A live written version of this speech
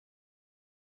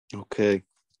Okay.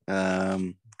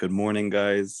 Good morning,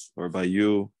 guys, or by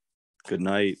you. Good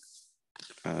night.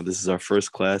 This is our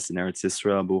first class in Eretz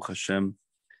Yisrael, Baruch Hashem.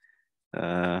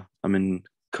 I'm in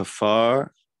Kafar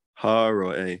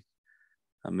HaRo'eh.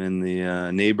 I'm in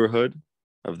the neighborhood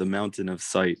of the mountain of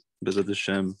sight. Bezrat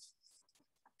Hashem.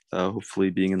 Hopefully,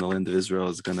 being in the land of Israel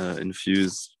is going to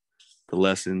infuse the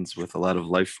lessons with a lot of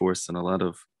life force and a lot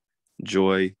of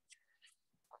joy,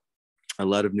 a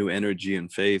lot of new energy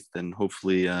and faith, and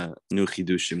hopefully new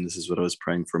chidushim. This is what I was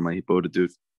praying for my hippo to do.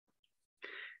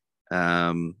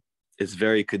 It's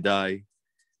very kedai,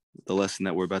 the lesson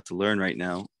that we're about to learn right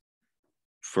now,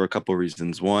 for a couple of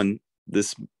reasons. One,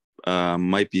 this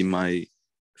might be my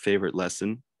favorite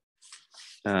lesson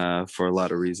for a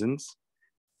lot of reasons.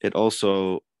 It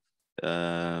also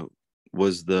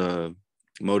was the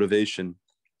motivation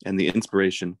and the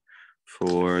inspiration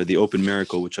for the open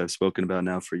miracle, which I've spoken about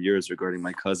now for years regarding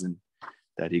my cousin,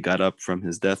 that he got up from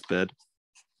his deathbed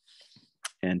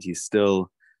and he's still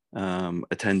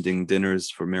attending dinners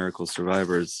for miracle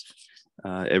survivors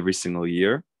every single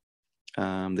year.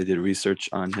 They did research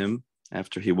on him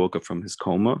after he woke up from his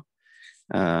coma.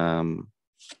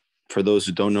 For those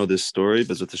who don't know this story,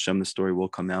 Bezrat Hashem, the story will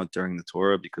come out during the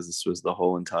Torah, because this was the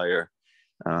whole entire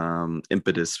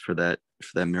impetus for that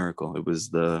miracle. It was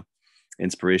the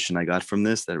inspiration I got from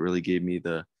this that really gave me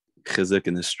the chizuk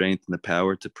and the strength and the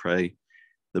power to pray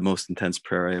the most intense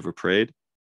prayer I ever prayed.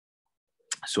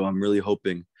 So I'm really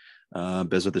hoping,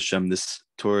 Bezrat Hashem, this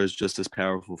Torah is just as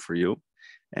powerful for you.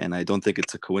 And I don't think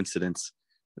it's a coincidence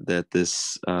that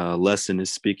this lesson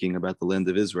is speaking about the land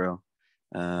of Israel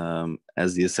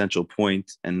as the essential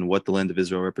point, and what the land of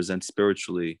Israel represents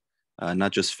spiritually,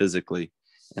 not just physically,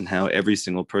 and how every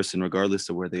single person, regardless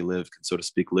of where they live, can, so to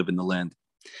speak, live in the land.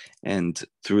 And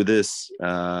through this,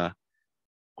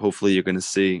 hopefully you're going to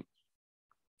see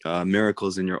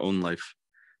miracles in your own life,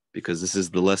 because this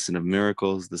is the lesson of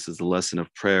miracles. This is the lesson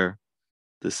of prayer.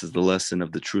 This is the lesson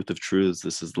of the truth of truths.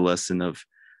 This is the lesson of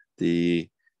the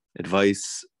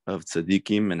advice of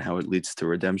tzaddikim and how it leads to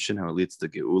redemption, how it leads to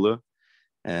geula.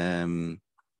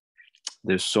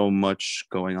 There's so much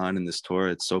going on in this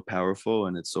Torah. It's so powerful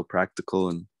and it's so practical,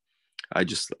 and I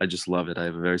just love it. I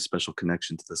have a very special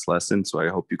connection to this lesson, so I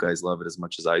hope you guys love it as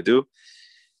much as I do.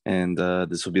 And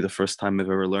this will be the first time I've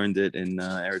ever learned it in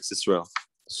Eretz Yisrael,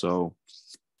 so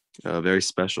very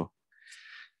special.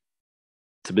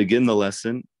 To begin the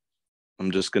lesson,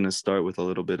 I'm just going to start with a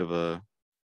little bit of a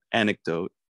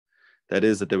anecdote. That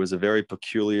is that there was a very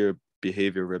peculiar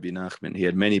behavior of Rabbi Nachman. He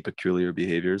had many peculiar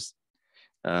behaviors,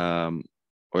 or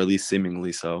at least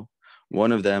seemingly so.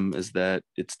 One of them is that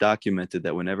it's documented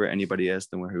that whenever anybody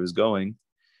asked him where he was going,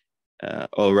 this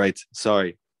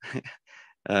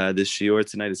shiur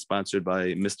tonight is sponsored by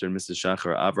Mr. and Mrs.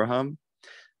 Shachar Avraham,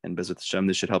 and Bezrat Hashem,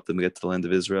 this should help them get to the land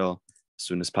of Israel as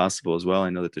soon as possible as well. I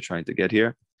know that they're trying to get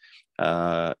here.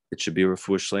 It should be a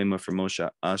refuah shlema for Moshe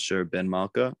Asher Ben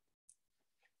Malka,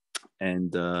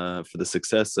 and for the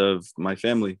success of my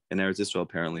family in Eretz Yisrael,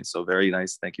 apparently. So very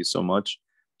nice. Thank you so much.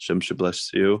 Hashem should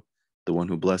bless you. The one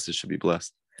who blesses should be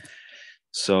blessed.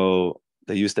 So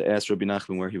they used to ask Rabbi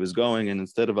Nachman where he was going, and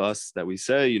instead of us that we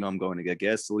say, I'm going to get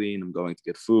gasoline, I'm going to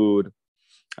get food,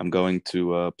 I'm going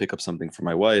to pick up something for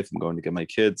my wife, I'm going to get my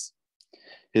kids,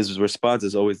 his response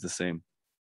is always the same.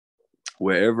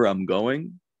 Wherever I'm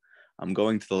going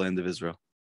to the land of Israel.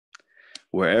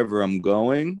 Wherever I'm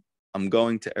going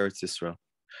to Eretz Yisrael.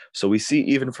 So we see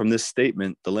even from this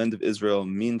statement, the land of Israel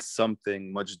means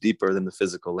something much deeper than the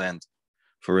physical land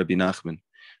for Rabbi Nachman,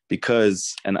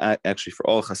 because, and actually for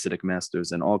all Hasidic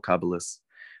masters and all Kabbalists,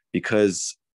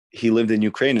 because he lived in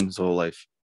Ukraine his whole life.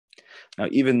 Now,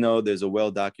 even though there's a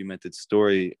well-documented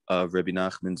story of Rabbi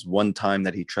Nachman's one time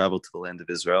that he traveled to the land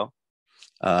of Israel,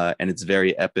 and it's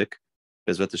very epic.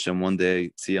 Bezrat Hashem, one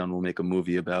day Tzion will make a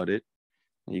movie about it.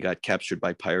 He got captured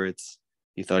by pirates.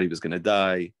 He thought he was going to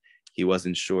die. He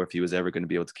wasn't sure if he was ever going to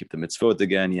be able to keep the mitzvot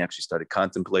again. He actually started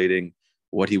contemplating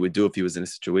what he would do if he was in a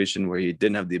situation where he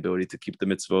didn't have the ability to keep the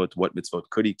mitzvot. What mitzvot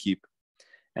could he keep?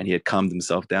 And he had calmed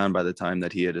himself down by the time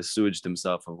that he had assuaged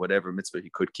himself of whatever mitzvah he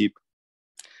could keep,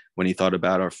 when he thought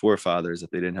about our forefathers,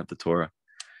 that they didn't have the Torah.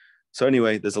 So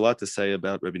anyway, there's a lot to say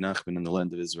about Rabbi Nachman in the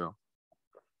land of Israel.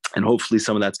 And hopefully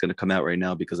some of that's going to come out right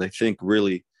now, because I think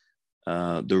really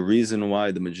the reason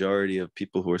why the majority of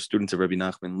people who are students of Rabbi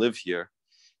Nachman live here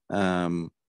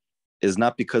is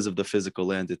not because of the physical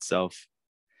land itself.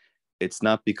 It's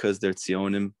not because they're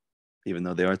Tzionim, even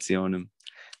though they are Tzionim.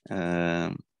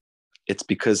 It's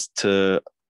because to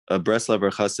a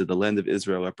Breslaver Chassid, the land of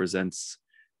Israel represents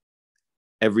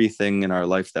everything in our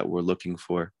life that we're looking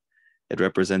for. It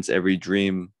represents every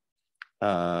dream.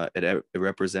 It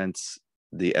represents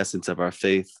the essence of our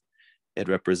faith. It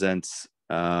represents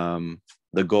the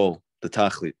goal, the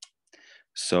tachlit.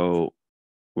 So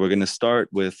we're going to start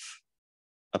with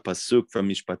a pasuk from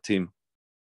Mishpatim.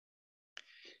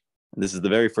 This is the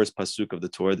very first pasuk of the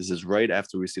Torah. This is right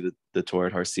after we see the Torah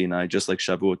at Har Sinai, just like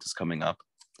Shavuot is coming up.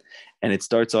 And it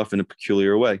starts off in a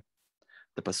peculiar way.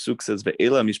 The pasuk says,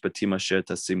 "Ve'ela mishpatim asher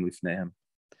tasim lifnehem,"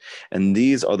 and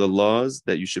these are the laws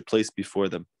that you should place before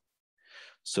them.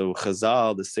 So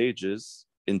Chazal, the sages,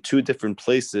 in two different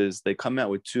places, they come out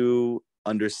with two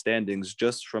understandings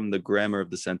just from the grammar of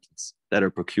the sentence that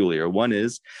are peculiar. One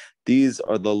is, these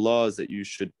are the laws that you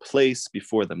should place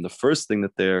before them. The first thing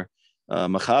that they're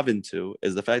machavin to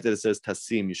is the fact that it says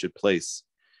tasim, you should place.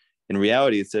 In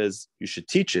reality, it says you should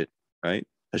teach it, right?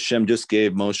 Hashem just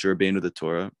gave Moshe Rabbeinu the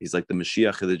Torah. He's like the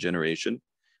Mashiach of the generation.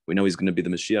 We know he's going to be the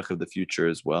Mashiach of the future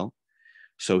as well.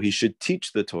 So he should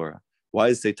teach the Torah. Why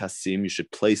does it say tasim? You should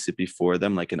place it before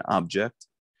them like an object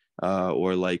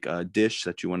or like a dish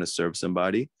that you want to serve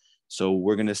somebody. So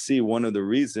we're going to see one of the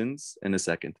reasons in a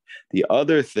second. The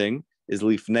other thing is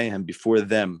lifneihem, before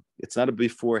them. It's not a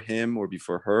before him or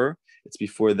before her. It's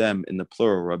before them in the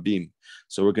plural, Rabim.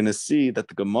 So we're going to see that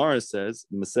the Gemara says,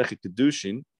 Masechet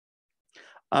Kedushin,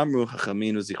 Amru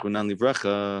Chachaminu Zichronan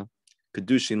Livracha,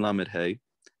 Kedushin Lamed Hey,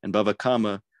 and Bava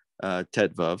Kama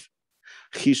Tet Vav,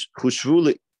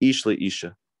 Chushvu Ish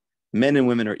Leisha. Men and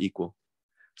women are equal.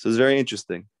 So it's very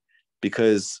interesting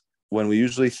because when we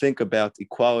usually think about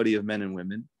equality of men and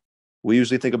women, we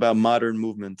usually think about modern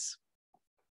movements,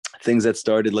 things that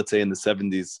started, let's say, in the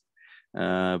 70s.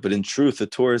 But in truth, the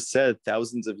Torah said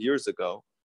thousands of years ago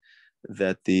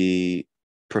that the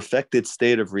perfected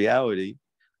state of reality,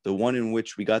 the one in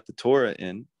which we got the Torah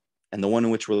in, and the one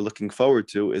in which we're looking forward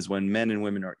to, is when men and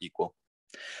women are equal.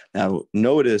 Now,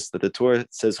 notice that the Torah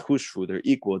says chushvu, they're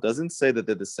equal. It doesn't say that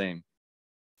they're the same.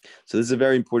 So this is a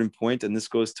very important point, and this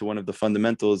goes to one of the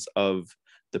fundamentals of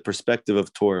the perspective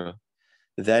of Torah.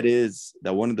 That is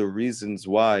that one of the reasons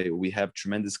why we have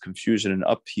tremendous confusion and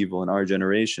upheaval in our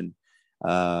generation,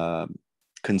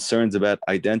 concerns about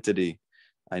identity.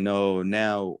 I know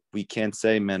now we can't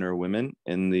say men or women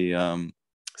in the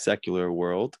secular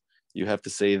world. You have to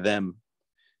say them.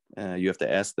 You have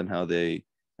to ask them how they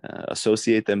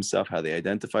associate themselves, how they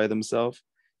identify themselves.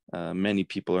 Many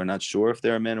people are not sure if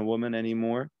they're a man or woman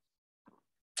anymore.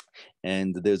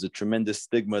 And there's a tremendous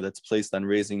stigma that's placed on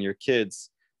raising your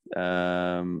kids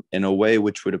in a way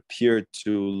which would appear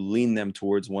to lean them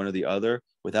towards one or the other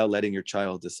without letting your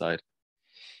child decide.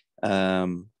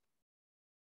 Now,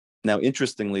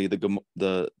 interestingly,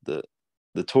 the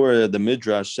Torah, the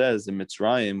Midrash says in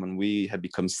Mitzrayim, when we had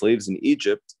become slaves in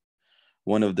Egypt,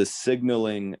 one of the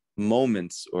signaling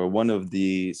moments, or one of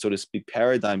the, so to speak,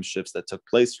 paradigm shifts that took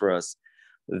place for us,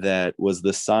 that was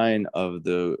the sign of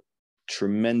the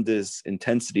tremendous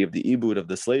intensity of the ibud of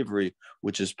the slavery,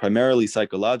 which is primarily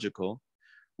psychological,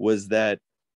 was that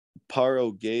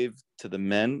Paro gave to the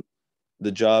men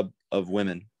the job of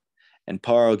women, and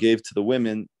Paro gave to the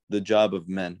women the job of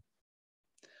men.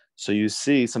 So you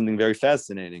see something very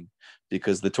fascinating,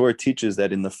 because the Torah teaches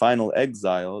that in the final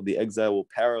exile, the exile will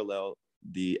parallel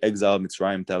the exile of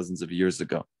Mitzrayim thousands of years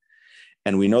ago.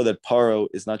 And we know that Paro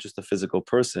is not just a physical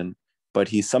person, but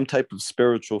he's some type of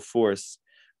spiritual force,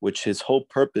 which his whole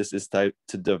purpose is to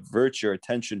divert your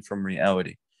attention from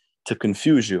reality, to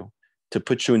confuse you, to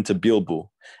put you into bilbu.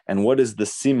 And what is the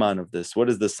siman of this? What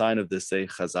is the sign of this, say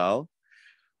Chazal?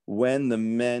 When the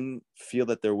men feel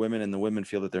that they're women and the women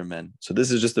feel that they're men. So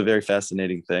this is just a very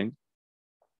fascinating thing.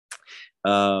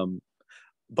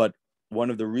 But one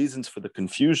of the reasons for the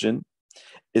confusion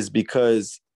is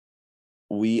because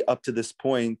we, up to this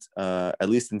point, at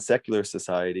least in secular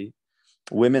society,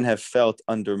 women have felt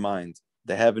undermined.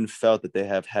 They haven't felt that they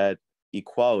have had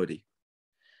equality.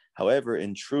 However,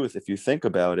 in truth, if you think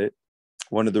about it,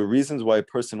 one of the reasons why a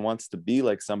person wants to be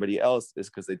like somebody else is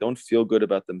because they don't feel good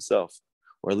about themselves,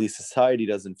 or at least society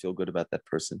doesn't feel good about that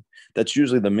person. That's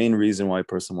usually the main reason why a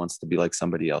person wants to be like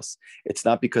somebody else. It's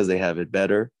not because they have it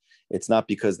better. It's not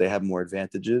because they have more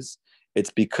advantages.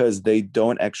 It's because they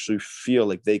don't actually feel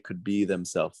like they could be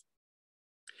themselves.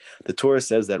 The Torah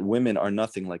says that women are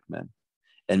nothing like men,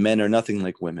 and men are nothing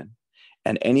like women.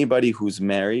 And anybody who's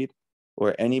married,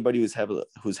 or anybody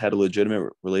who's had a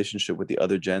legitimate relationship with the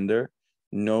other gender,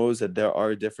 knows that there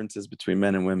are differences between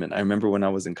men and women. I remember when I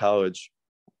was in college,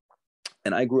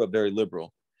 and I grew up very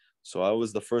liberal, so I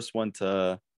was the first one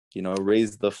to,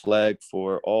 raise the flag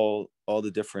for all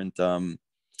the different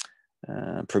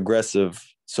progressive,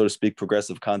 so to speak,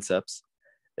 progressive concepts,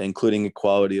 including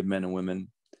equality of men and women.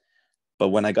 But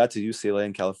when I got to UCLA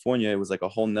in California, it was like a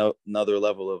whole nother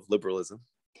level of liberalism,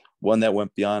 one that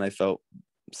went beyond, I felt,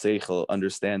 seichel,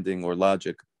 understanding, or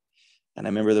logic. And I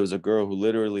remember there was a girl who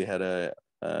literally had a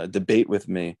debate with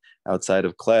me outside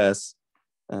of class,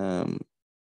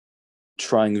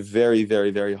 trying very,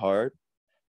 very, very hard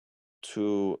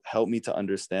to help me to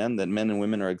understand that men and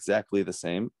women are exactly the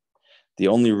same. The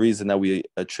only reason that we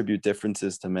attribute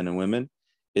differences to men and women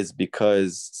is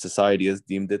because society has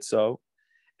deemed it so,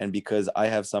 and because I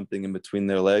have something in between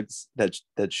their legs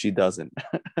that she doesn't.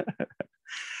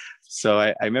 So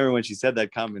I remember when she said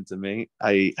that comment to me,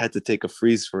 I had to take a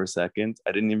freeze for a second.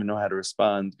 I didn't even know how to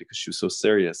respond because she was so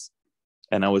serious.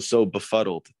 And I was so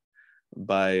befuddled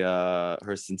by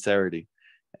her sincerity.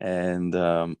 And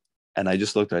I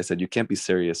just looked at her, I said, you can't be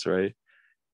serious, right?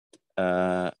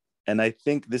 And I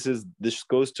think this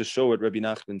goes to show what Rabbi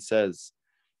Nachman says,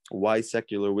 why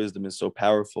secular wisdom is so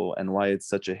powerful and why it's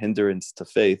such a hindrance to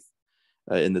faith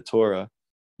in the Torah,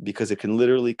 because it can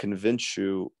literally convince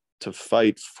you to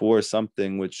fight for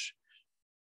something which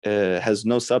has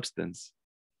no substance.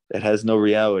 It has no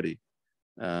reality.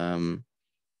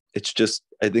 It's just,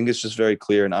 I think it's just very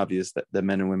clear and obvious that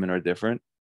men and women are different,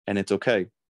 and it's okay.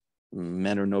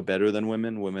 Men are no better than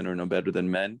women. Women are no better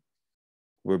than men.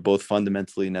 We're both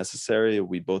fundamentally necessary.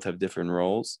 We both have different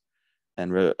roles.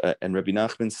 And Rabbi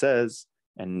Nachman says,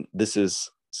 and this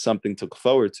is something to look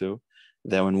forward to,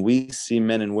 that when we see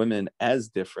men and women as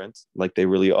different, like they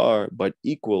really are, but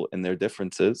equal in their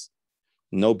differences,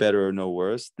 no better or no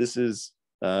worse, this is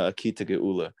a key to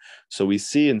Geula. So we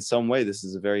see in some way this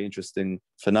is a very interesting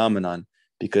phenomenon,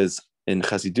 because in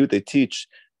Chassidut they teach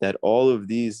that all of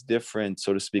these different,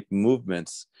 so to speak,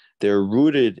 movements, they're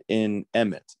rooted in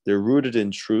emet, they're rooted in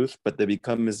truth, but they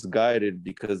become misguided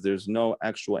because there's no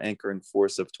actual anchor and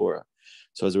force of Torah.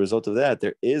 So as a result of that,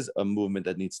 there is a movement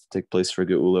that needs to take place for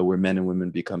Geula where men and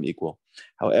women become equal.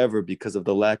 However, because of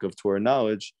the lack of Torah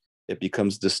knowledge, it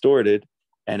becomes distorted,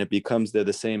 and it becomes they're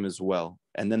the same as well.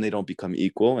 And then they don't become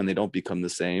equal, and they don't become the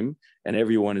same, and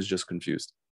everyone is just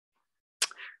confused.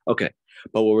 Okay,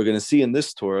 but what we're going to see in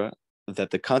this Torah,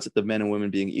 that the concept of men and women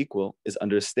being equal is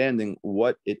understanding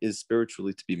what it is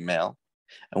spiritually to be male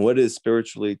and what it is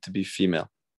spiritually to be female.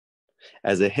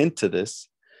 As a hint to this,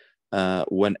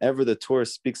 whenever the Torah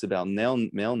speaks about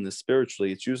maleness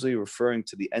spiritually, it's usually referring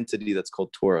to the entity that's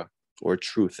called Torah or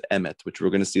truth, emet, which we're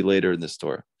going to see later in this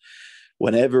Torah.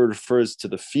 Whenever it refers to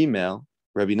the female,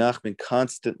 Rabbi Nachman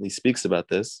constantly speaks about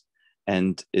this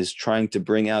and is trying to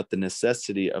bring out the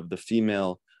necessity of the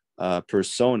female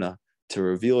persona to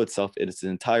reveal itself in its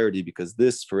entirety, because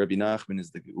this, for Rabbi Nachman,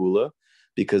 is the Geula,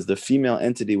 because the female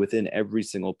entity within every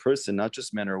single person, not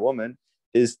just man or woman,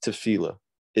 is tefillah,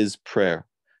 is prayer.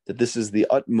 That this is the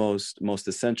utmost, most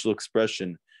essential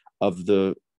expression of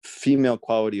the female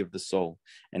quality of the soul.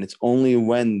 And it's only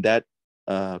when that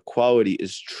quality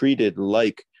is treated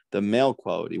like the male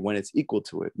quality, when it's equal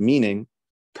to it, meaning,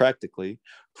 practically,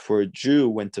 for a Jew,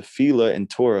 when tefillah and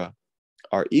Torah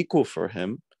are equal for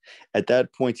him, at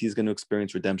that point, he's going to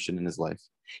experience redemption in his life.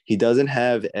 He doesn't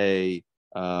have a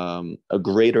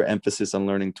greater emphasis on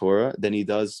learning Torah than he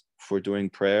does for doing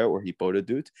prayer or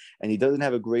hipodadut, and he doesn't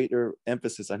have a greater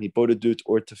emphasis on hipodadut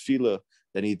or tefillah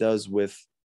than he does with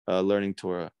learning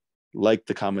Torah. Like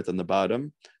the comment on the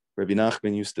bottom, Rabbi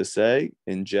Nachman used to say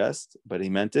in jest, but he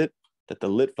meant it, that the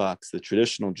Litvaks, the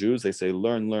traditional Jews, they say,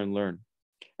 learn, learn, learn.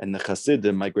 And the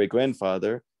Chassidim, my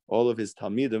great-grandfather, all of his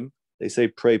Talmidim, they say,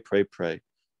 pray, pray, pray.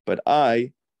 But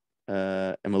I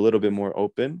am a little bit more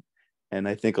open, and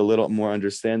I think a little more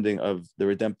understanding of the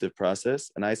redemptive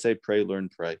process. And I say, pray, learn,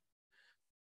 pray,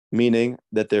 meaning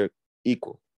that they're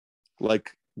equal,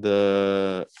 like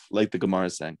the Gemara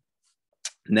is saying.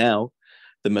 Now,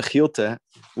 the Mechilta,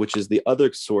 which is the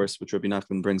other source which Rabbi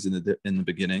Nachman brings in the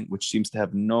beginning, which seems to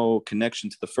have no connection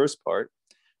to the first part,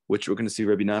 which we're going to see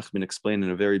Rabbi Nachman explain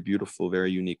in a very beautiful,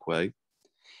 very unique way.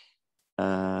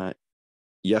 Yachol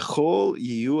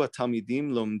yiyu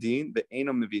atamidim lomdin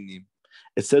ve'eno mevinim.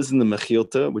 It says in the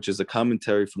Mechilta, which is a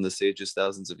commentary from the sages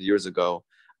thousands of years ago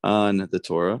on the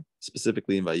Torah,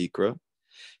 specifically in Vayikra,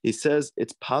 he says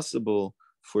it's possible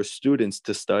for students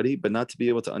to study but not to be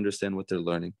able to understand what they're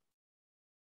learning.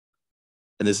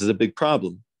 And this is a big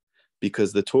problem,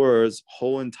 because the Torah's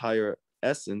whole entire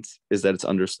essence is that it's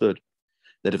understood.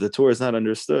 That if the Torah is not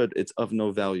understood, it's of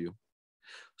no value.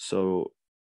 So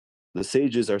the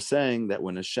sages are saying that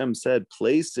when Hashem said,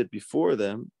 place it before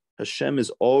them, Hashem is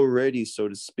already, so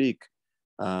to speak,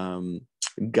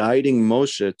 guiding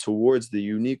Moshe towards the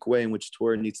unique way in which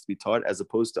Torah needs to be taught, as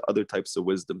opposed to other types of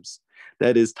wisdoms.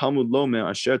 That is, Talmud Lomer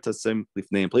Asher Tasem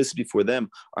Lifneim. Place it before them,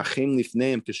 Archem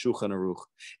Lifneim Keshulchan Aruch.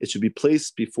 It should be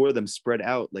placed before them, spread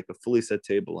out like a fully set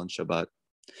table on Shabbat.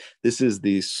 This is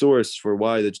the source for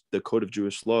why the Code of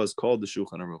Jewish Law is called the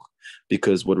Shulchan Aruch,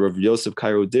 because what Rav Yosef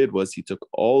Cairo did was he took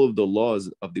all of the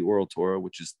laws of the oral Torah,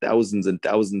 which is thousands and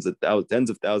thousands and tens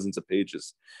of thousands of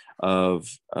pages of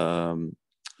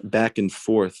back and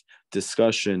forth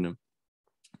discussion,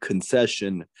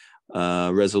 concession,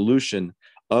 resolution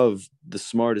of the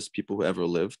smartest people who ever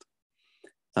lived.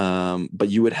 But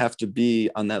you would have to be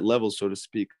on that level, so to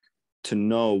speak, to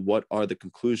know what are the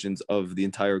conclusions of the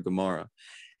entire Gemara.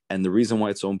 And the reason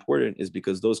why it's so important is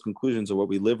because those conclusions are what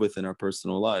we live with in our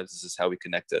personal lives. This is how we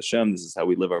connect to Hashem. This is how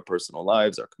we live our personal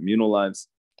lives, our communal lives.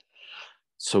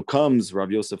 So comes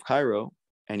Rabbi Yosef Cairo,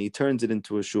 and he turns it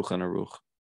into a Shulchan Aruch.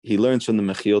 He learns from the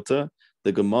Mechilta,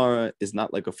 the Gemara is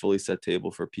not like a fully set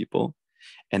table for people.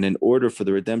 And in order for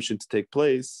the redemption to take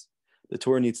place, the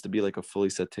Torah needs to be like a fully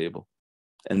set table.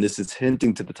 And this is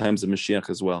hinting to the times of Mashiach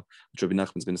as well, which Rabbi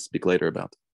Nachman is going to speak later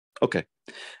about. Okay,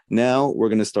 now we're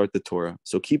going to start the Torah.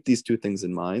 So keep these two things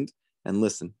in mind and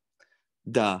listen.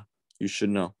 Da, you should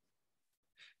know.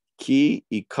 Ki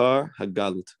ikar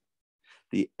hagalut,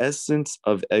 the essence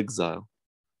of exile,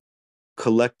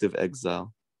 collective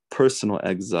exile, personal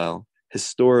exile,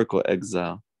 historical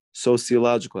exile,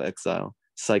 sociological exile,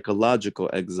 psychological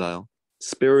exile,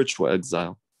 spiritual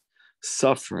exile,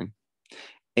 suffering.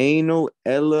 Eino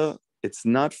ella, it's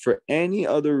not for any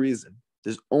other reason.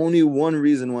 There's only one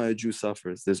reason why a Jew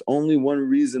suffers. There's only one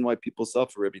reason why people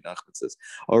suffer, Rabbi Nachman says.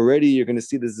 Already you're going to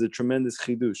see this is a tremendous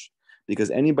chidush, because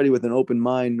anybody with an open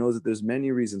mind knows that there's many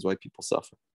reasons why people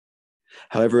suffer.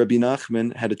 However, Rabbi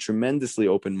Nachman had a tremendously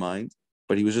open mind,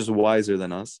 but he was just wiser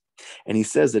than us. And he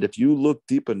says that if you look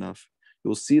deep enough,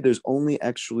 you'll see there's only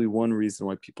actually one reason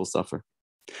why people suffer.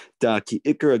 Da ki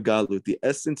ikar galut, the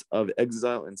essence of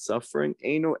exile and suffering,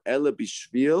 eino ela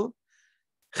bishvil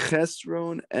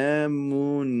chesron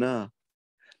emunah.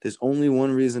 There's only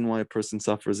one reason why a person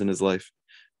suffers in his life,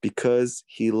 because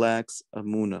he lacks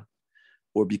emunah,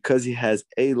 or because he has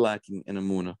a lacking in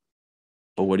emunah.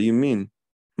 But what do you mean?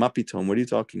 Mapitom, what are you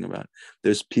talking about?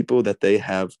 There's people that they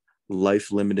have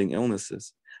life-limiting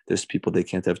illnesses. There's people they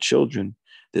can't have children.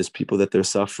 There's people that they're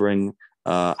suffering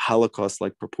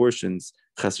Holocaust-like proportions.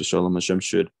 Chas v'shalom, Hashem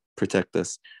should protect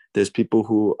us. There's people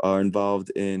who are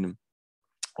involved in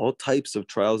all types of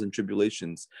trials and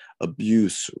tribulations,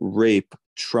 abuse, rape,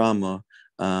 trauma,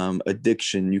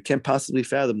 addiction. You can't possibly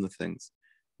fathom the things.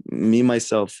 Me,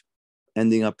 myself,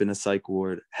 ending up in a psych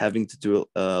ward, having to do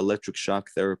electric shock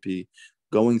therapy,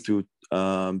 going through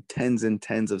tens and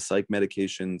tens of psych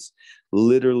medications,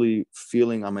 literally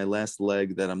feeling on my last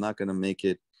leg that I'm not going to make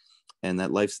it and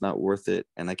that life's not worth it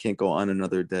and I can't go on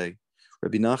another day.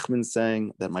 Rabbi Nachman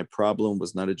saying that my problem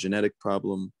was not a genetic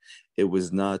problem. It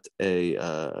was not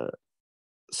a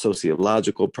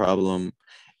sociological problem.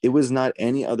 It was not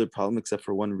any other problem except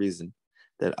for one reason,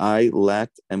 that I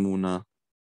lacked emunah,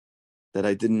 that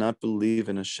I did not believe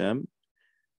in Hashem.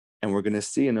 And we're going to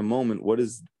see in a moment what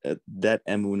is that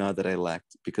emunah that I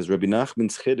lacked. Because Rabbi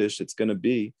Nachman's chiddush, it's going to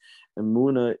be,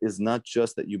 emunah is not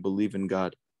just that you believe in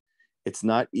God. It's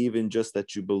not even just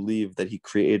that you believe that He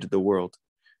created the world.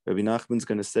 Rabbi Nachman's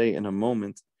going to say in a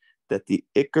moment that the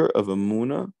ikar of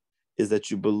emunah is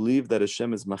that you believe that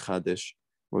Hashem is machadesh.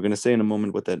 We're going to say in a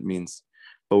moment what that means.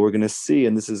 But we're going to see,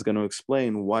 and this is going to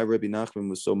explain why Rabbi Nachman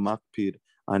was so makpid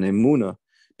on emunah,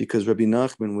 because Rabbi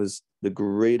Nachman was the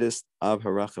greatest Av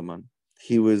Harachaman.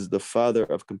 He was the father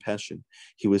of compassion.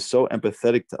 He was so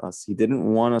empathetic to us. He didn't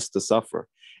want us to suffer.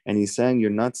 And he's saying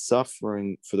you're not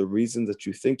suffering for the reasons that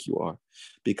you think you are,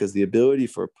 because the ability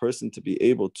for a person to be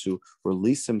able to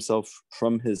release himself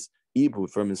from his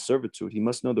ibud, from his servitude, he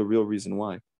must know the real reason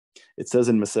why. It says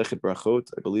in Masechet Brachot,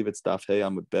 I believe it's Daf Hey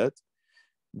Amud Bet,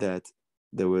 that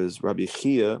there was Rabbi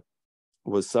Chia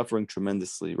was suffering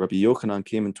tremendously. Rabbi Yochanan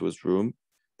came into his room.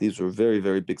 These were very,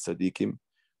 very big tzaddikim.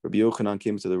 Rabbi Yochanan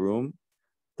came to the room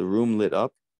lit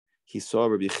up. He saw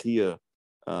Rabbi Chia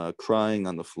crying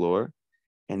on the floor,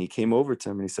 and he came over to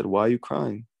him and he said, "Why are you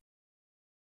crying?"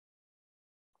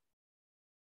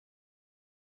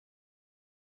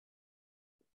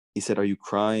 He said, "Are you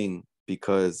crying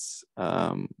because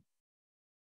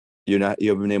you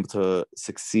haven't been able to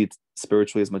succeed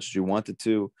spiritually as much as you wanted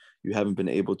to? You haven't been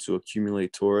able to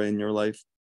accumulate Torah in your life?"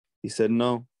 He said,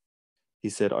 "No." He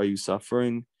said, "Are you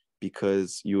suffering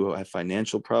because you have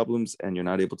financial problems and you're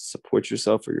not able to support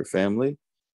yourself or your family?"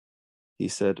 He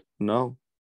said, "No."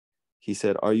 He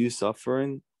said, "Are you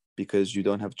suffering because you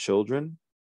don't have children?"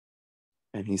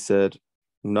 And he said,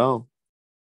 "No,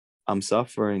 I'm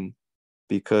suffering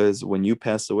because when you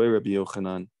pass away, Rabbi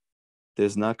Yochanan,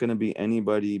 there's not going to be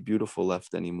anybody beautiful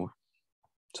left anymore."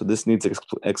 So this needs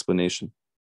explanation.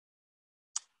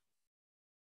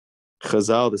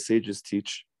 Chazal, the sages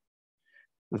teach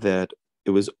that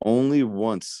it was only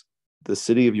once the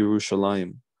city of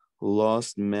Yerushalayim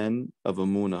lost men of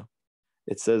Emunah.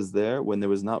 It says there, when there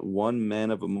was not one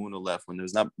man of Emunah left, when there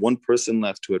was not one person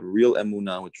left who had real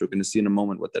Emunah, which we're going to see in a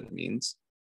moment what that means,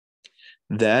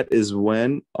 that is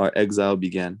when our exile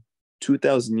began.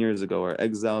 2,000 years ago, our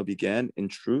exile began in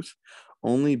truth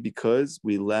only because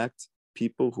we lacked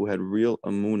people who had real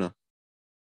Emunah.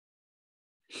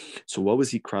 So what was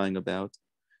he crying about?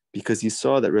 Because he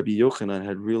saw that Rabbi Yochanan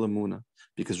had real Emunah.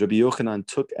 Because Rabbi Yochanan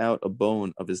took out a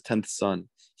bone of his 10th son.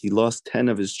 He lost 10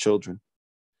 of his children.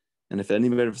 And if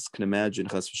anybody of us can imagine,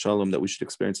 chas v'shalom, that we should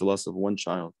experience the loss of one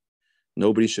child,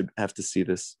 nobody should have to see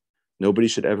this. Nobody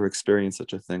should ever experience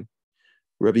such a thing.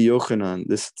 Rabbi Yochanan,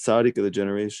 this tzaddik of the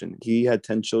generation, he had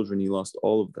 10 children. He lost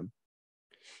all of them.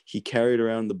 He carried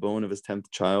around the bone of his 10th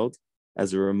child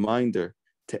as a reminder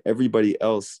to everybody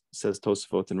else, says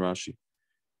Tosafot and Rashi,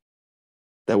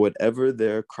 that whatever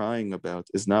they're crying about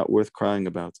is not worth crying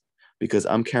about, because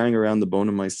I'm carrying around the bone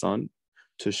of my son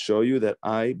to show you that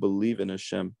I believe in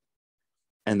Hashem,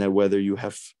 and that whether you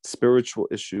have spiritual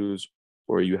issues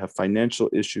or you have financial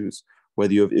issues,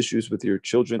 whether you have issues with your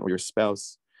children or your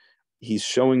spouse, he's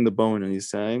showing the bone and he's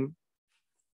saying,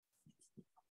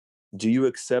 do you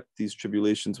accept these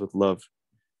tribulations with love?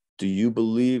 Do you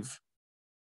believe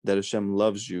that Hashem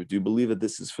loves you? Do you believe that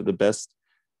this is for the best?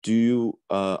 Do you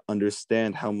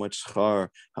understand how much schar,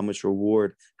 how much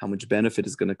reward, how much benefit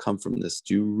is going to come from this?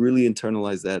 Do you really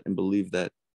internalize that and believe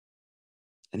that?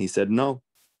 And he said, no.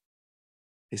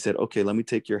 He said, okay, let me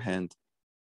take your hand.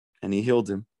 And he healed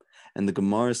him. And the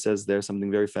Gemara says there's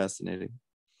something very fascinating.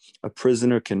 A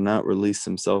prisoner cannot release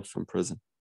himself from prison.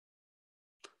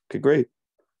 Okay, great.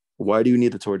 Why do you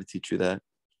need the Torah to teach you that?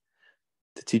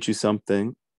 To teach you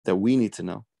something that we need to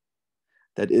know.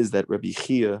 That is that Rabbi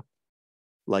Chia,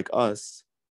 like us,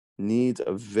 needs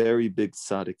a very big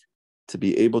tzaddik to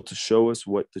be able to show us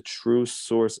what the true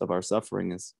source of our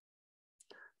suffering is.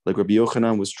 Like Rabbi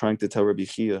Yochanan was trying to tell Rabbi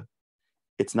Chia,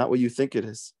 it's not what you think it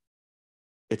is.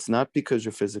 It's not because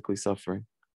you're physically suffering.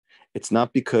 It's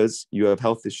not because you have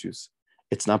health issues.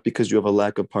 It's not because you have a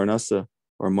lack of parnasa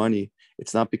or money.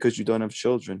 It's not because you don't have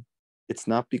children. It's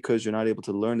not because you're not able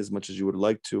to learn as much as you would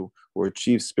like to or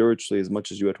achieve spiritually as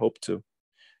much as you had hoped to.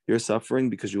 You're suffering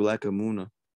because you lack emunah.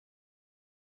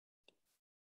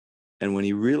 And when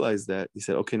he realized that, he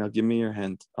said, okay, now give me your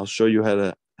hand. I'll show you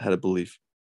how to believe.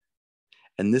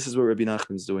 And this is what Rabbi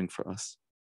Nachman is doing for us.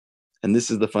 And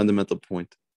this is the fundamental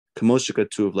point. Kamosh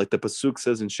Katuv, like the Pasuk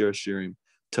says in Shir Hashirim,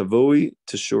 Tavoi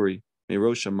Teshuri,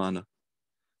 Merosh Amana.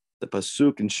 The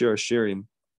Pasuk in Shir Hashirim,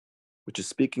 which is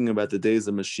speaking about the days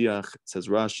of Mashiach, says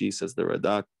Rashi, says the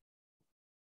Radak,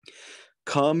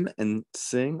 come and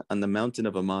sing on the mountain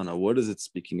of Amana. What is it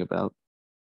speaking about?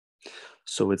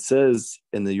 So it says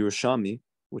in the Yerushalmi,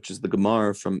 which is the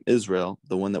Gemara from Israel,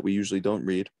 the one that we usually don't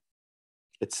read,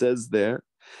 it says there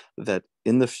that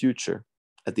in the future,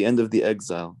 at the end of the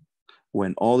exile,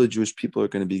 when all the Jewish people are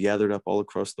going to be gathered up all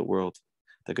across the world,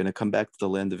 they're going to come back to the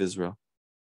land of Israel.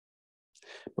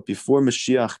 But before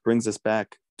Mashiach brings us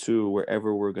back to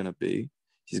wherever we're going to be,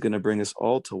 he's going to bring us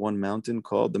all to one mountain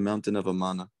called the mountain of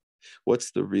Amana.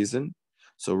 What's the reason?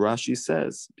 So Rashi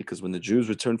says, because when the Jews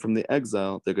return from the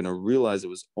exile, they're going to realize it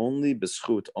was only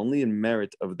b'schut, only in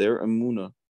merit of their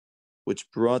emunah,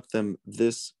 which brought them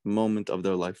this moment of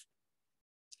their life.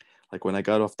 Like when I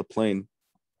got off the plane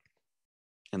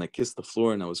and I kissed the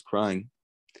floor and I was crying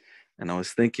and I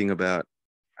was thinking about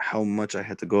how much I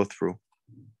had to go through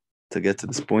to get to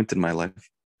this point in my life.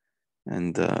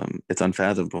 And it's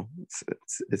unfathomable.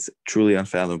 It's truly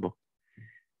unfathomable.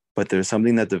 But there's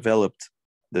something that developed.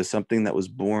 There's something that was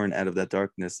born out of that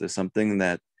darkness. There's something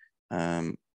that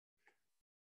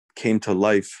came to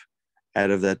life out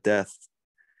of that death.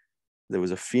 There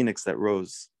was a phoenix that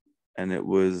rose, and it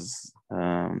was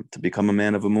to become a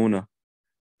man of Emunah,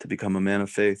 to become a man of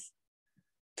faith,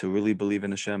 to really believe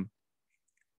in Hashem.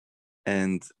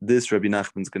 And this, Rabbi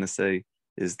Nachman is going to say,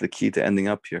 is the key to ending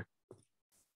up here.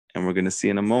 And we're going to see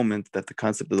in a moment that the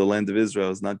concept of the land of Israel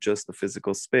is not just a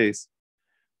physical space,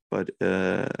 but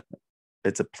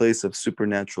it's a place of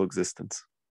supernatural existence.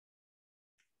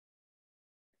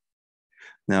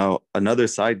 Now, another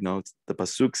side note, the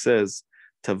Pasuk says,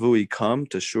 Tavui, come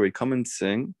to Shuri, come and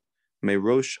sing,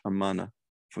 Merosh Amana,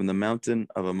 from the mountain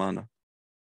of Amana.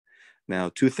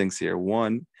 Now, two things here.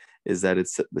 One is that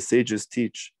the sages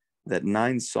teach that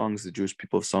 9 songs the Jewish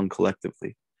people have sung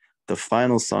collectively. The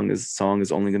final song is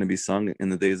only going to be sung in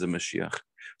the days of Mashiach.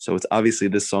 So it's obviously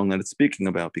this song that it's speaking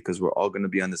about, because we're all going to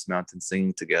be on this mountain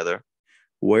singing together.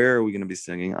 Where are we going to be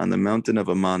singing? On the mountain of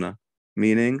Amana,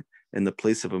 meaning in the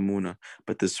place of Emunah.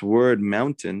 But this word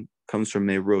mountain comes from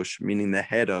Merosh, meaning the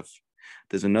head of.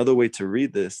 There's another way to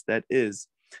read this, that is,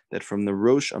 that from the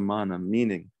Rosh Amana,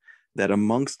 meaning that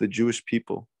amongst the Jewish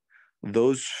people,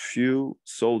 those few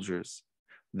soldiers,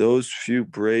 those few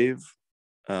brave,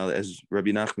 as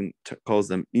Rabbi Nachman calls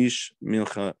them, Ish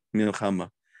Milchama,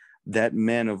 that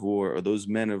man of war, or those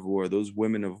men of war, those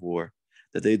women of war,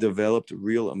 that they developed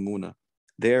real Emunah.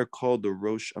 They are called the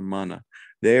Rosh Amana.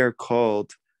 They are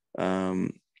called, so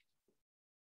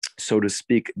to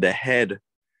speak, the head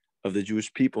of the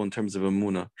Jewish people in terms of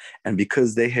Emunah. And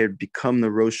because they had become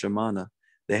the Rosh Amana,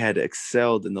 they had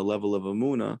excelled in the level of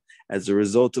Emunah. As a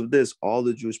result of this, all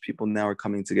the Jewish people now are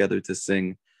coming together to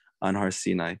sing on Har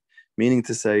Sinai. Meaning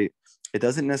to say, it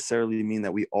doesn't necessarily mean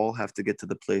that we all have to get to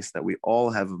the place that we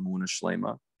all have Emunah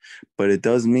Shlema, but it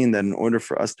does mean that in order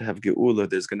for us to have Geula,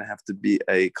 there's going to have to be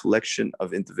a collection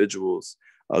of individuals,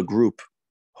 a group.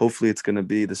 Hopefully it's going to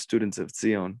be the students of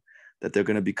Zion, that they're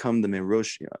going to become the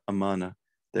Merosh Amana.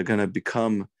 They're going to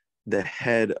become the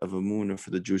head of Emunah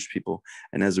for the Jewish people.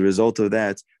 And as a result of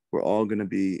that, we're all going to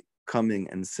be coming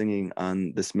and singing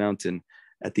on this mountain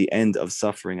at the end of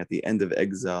suffering, at the end of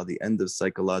exile, the end of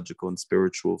psychological and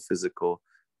spiritual, physical,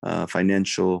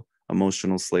 financial,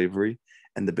 emotional slavery,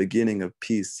 and the beginning of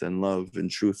peace and love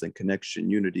and truth and connection,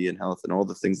 unity and health, and all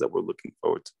the things that we're looking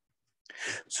forward to.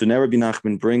 So now Rabbi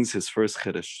Nachman brings his first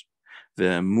chiddush.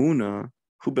 Ve'emunah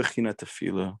hu bechina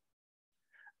tefillah.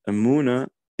 Emunah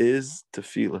is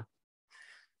tefillah.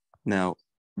 Now,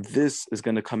 this is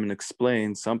going to come and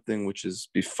explain something which has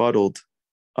befuddled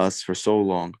us for so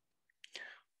long.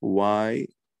 Why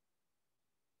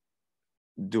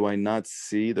do I not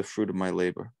see the fruit of my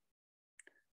labor?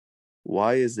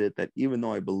 Why is it that even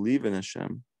though I believe in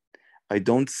Hashem, I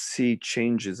don't see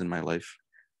changes in my life?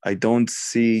 I don't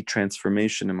see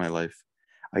transformation in my life.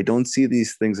 I don't see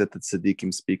these things that the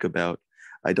tzaddikim speak about.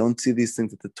 I don't see these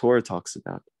things that the Torah talks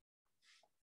about.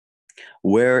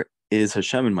 Where is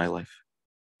Hashem in my life?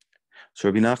 So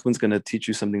Rabbi Nachman's going to teach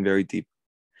you something very deep.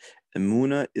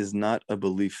 Emunah is not a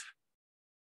belief.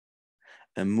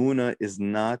 Emunah is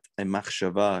not a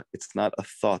machshava. It's not a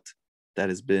thought that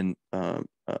has been,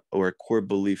 or a core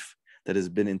belief that has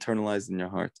been internalized in your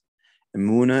heart.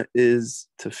 Emunah is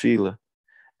tefillah.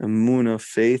 Emunah,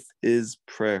 faith, is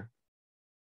prayer.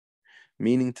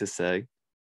 Meaning to say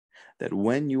that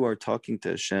when you are talking to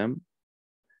Hashem,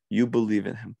 you believe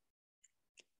in Him.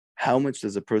 How much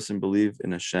does a person believe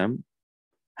in Hashem?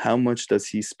 How much does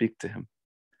he speak to Him?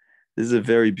 This is a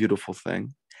very beautiful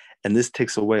thing. And this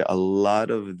takes away a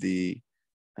lot of the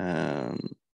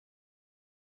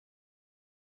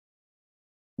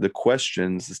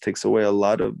questions. This takes away a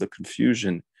lot of the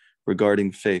confusion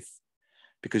regarding faith.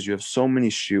 Because you have so many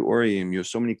shiurim, you have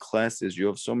so many classes, you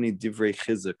have so many divrei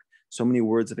chizuk, so many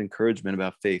words of encouragement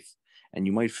about faith. And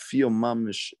you might feel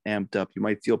mamish amped up. You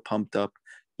might feel pumped up.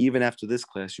 Even after this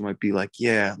class, you might be like,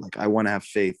 yeah, like I want to have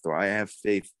faith, or I have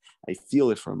faith. I feel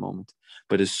it for a moment.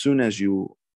 But as soon as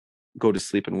you go to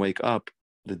sleep and wake up,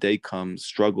 the day comes,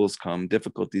 struggles come,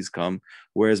 difficulties come.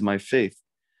 Where is my faith?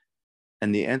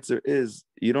 And the answer is,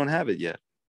 you don't have it yet.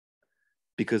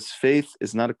 Because faith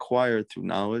is not acquired through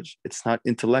knowledge. It's not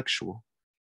intellectual.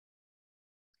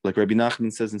 Like Rabbi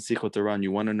Nachman says in Sichot Aran,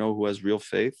 you want to know who has real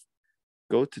faith?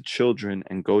 Go to children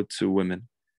and go to women,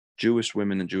 Jewish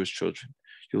women and Jewish children.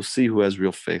 You'll see who has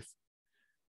real faith.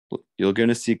 You're going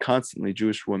to see constantly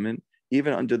Jewish women,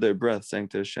 even under their breath, saying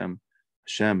to Hashem,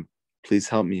 Hashem, please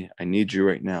help me. I need you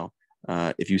right now.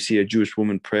 If you see a Jewish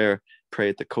woman pray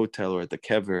at the kotel or at the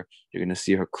kever, you're going to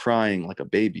see her crying like a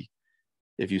baby.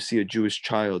 If you see a Jewish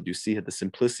child, you see the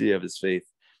simplicity of his faith.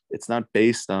 It's not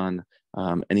based on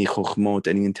any chokhmot,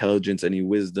 any intelligence, any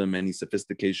wisdom, any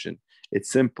sophistication.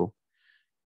 It's simple.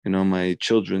 You know, my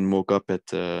children woke up at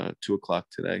 2:00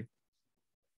 today,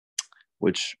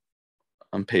 which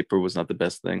on paper was not the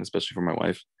best thing, especially for my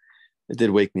wife. It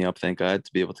did wake me up, thank God,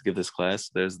 to be able to give this class.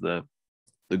 There's the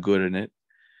good in it.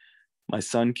 My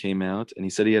son came out and he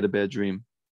said he had a bad dream.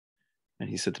 And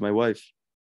he said to my wife,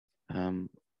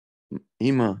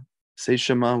 Ima, say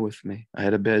Shema with me. I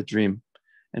had a bad dream.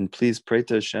 And please pray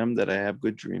to Hashem that I have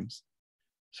good dreams.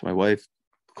 So my wife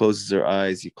closes her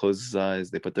eyes. He closes his eyes.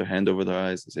 They put their hand over their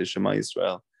eyes and say, Shema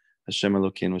Yisrael, Hashem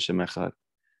Elokeinu, Hashem Echad.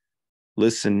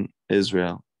 Listen,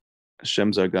 Israel,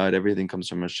 Hashem's our God. Everything comes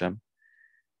from Hashem.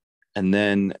 And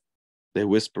then they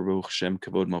whisper, Baruch Hashem,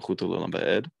 Kavod Malchut Olam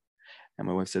Va'ed. And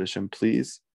my wife said, Hashem,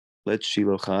 please let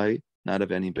Shiloh not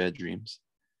have any bad dreams.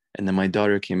 And then my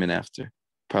daughter came in after,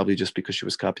 probably just because she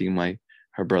was copying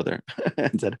her brother,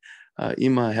 and said,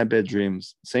 Ima, I had bad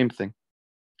dreams. Same thing.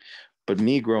 But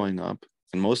me growing up,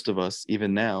 and most of us,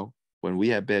 even now, when we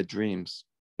have bad dreams,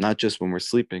 not just when we're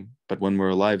sleeping, but when we're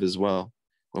alive as well,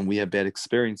 when we have bad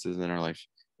experiences in our life,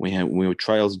 we have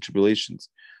trials and tribulations,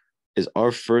 is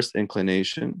our first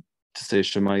inclination to say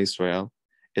Shema Yisrael,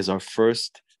 is our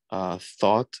first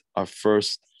thought, our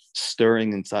first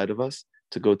stirring inside of us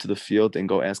to go to the field and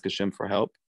go ask Hashem for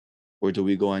help? Or do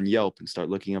we go on Yelp and start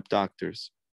looking up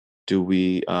doctors? Do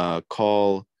we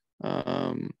call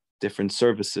different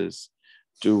services?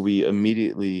 Do we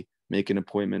immediately make an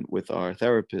appointment with our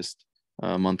therapist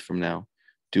a month from now?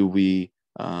 Do we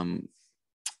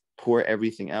pour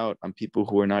everything out on people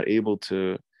who are not able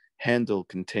to handle,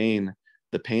 contain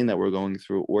the pain that we're going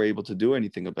through, or able to do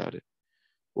anything about it?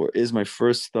 Or is my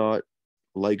first thought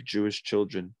like Jewish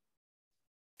children,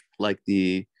 like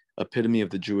the epitome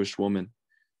of the Jewish woman,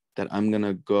 that I'm going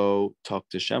to go talk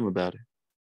to Hashem about it?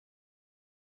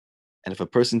 And if a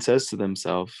person says to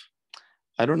themselves,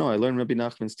 I don't know, I learned Rabbi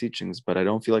Nachman's teachings, but I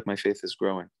don't feel like my faith is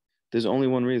growing, there's only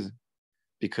one reason: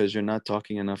 because you're not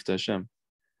talking enough to Hashem.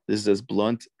 This is as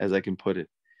blunt as I can put it.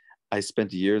 I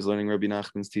spent years learning Rabbi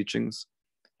Nachman's teachings,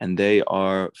 and they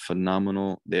are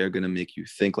phenomenal. They're going to make you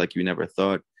think like you never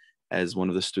thought. As one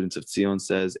of the students of Tzion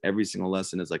says, every single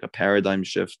lesson is like a paradigm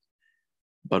shift.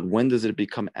 But when does it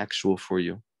become actual for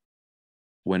you?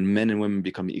 When men and women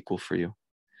become equal for you.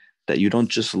 That you don't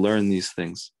just learn these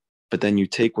things, but then you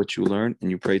take what you learn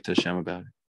and you pray to Hashem about it.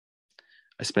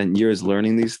 I spent years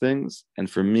learning these things, and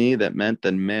for me, that meant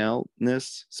that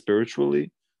maleness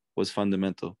spiritually was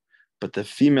fundamental. But the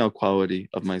female quality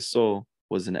of my soul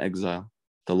was in exile.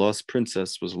 The lost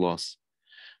princess was lost.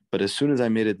 But as soon as I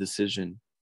made a decision,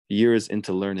 years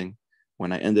into learning,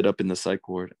 when I ended up in the psych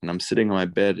ward and I'm sitting on my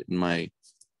bed in my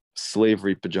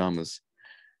slavery pajamas,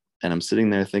 and I'm sitting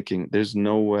there thinking, there's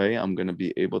no way I'm going to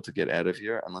be able to get out of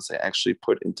here unless I actually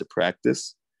put into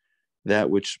practice that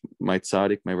which my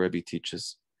tzaddik, my Rabbi,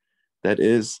 teaches. That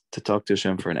is to talk to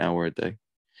Hashem for an hour a day.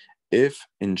 If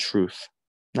in truth,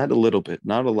 not a little bit,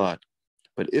 not a lot,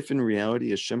 but if in reality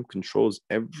Hashem controls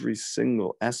every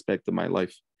single aspect of my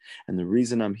life, and the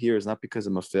reason I'm here is not because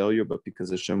I'm a failure, but because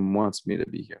Hashem wants me to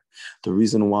be here. The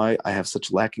reason why I have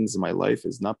such lackings in my life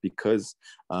is not because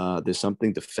there's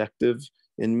something defective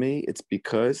in me. It's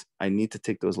because I need to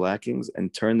take those lackings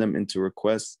and turn them into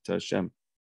requests to Hashem.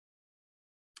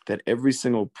 That every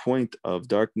single point of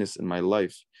darkness in my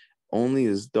life only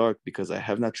is dark because I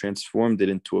have not transformed it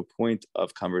into a point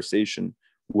of conversation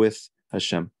with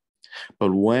Hashem.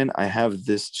 But when I have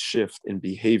this shift in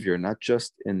behavior, not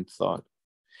just in thought,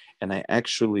 and I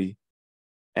actually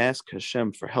ask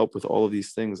Hashem for help with all of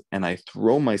these things, and I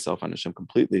throw myself on Hashem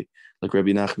completely, like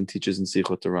Rabbi Nachman teaches in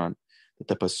Sichot Turan, that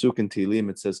the pasuk in Tehillim,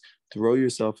 it says, throw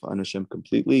yourself on Hashem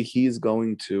completely. He's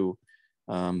going to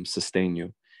sustain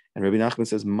you. And Rabbi Nachman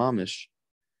says, mamish,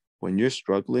 when you're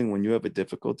struggling, when you have a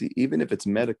difficulty, even if it's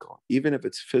medical, even if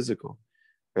it's physical,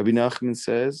 Rabbi Nachman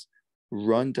says,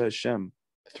 run to Hashem,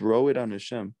 throw it on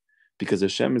Hashem, because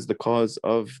Hashem is the cause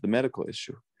of the medical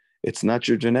issue. It's not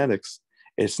your genetics.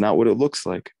 It's not what it looks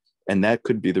like. And that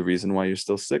could be the reason why you're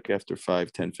still sick after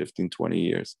 5, 10, 15, 20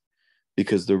 years.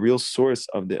 Because the real source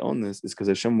of the illness is because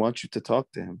Hashem wants you to talk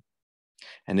to him.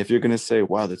 And if you're going to say,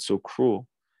 wow, that's so cruel,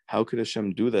 how could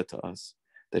Hashem do that to us?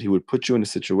 That he would put you in a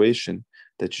situation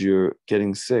that you're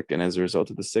getting sick, and as a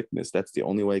result of the sickness, that's the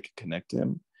only way I can connect to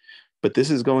him. But this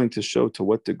is going to show to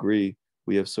what degree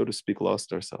we have, so to speak,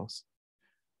 lost ourselves.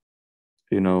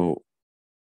 You know,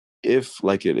 if,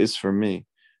 like it is for me,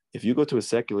 if you go to a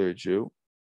secular Jew,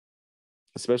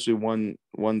 especially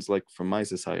one's like from my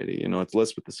society, you know, it's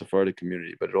less with the Sephardic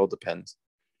community, but it all depends.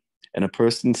 And a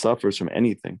person suffers from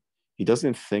anything. He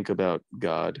doesn't think about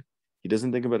God. He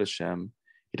doesn't think about Hashem.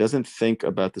 He doesn't think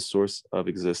about the source of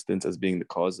existence as being the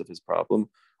cause of his problem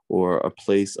or a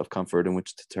place of comfort in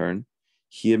which to turn.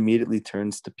 He immediately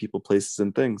turns to people, places,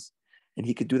 and things. And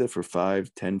he could do that for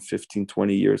 5, 10, 15,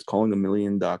 20 years, calling a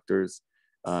million doctors,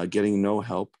 getting no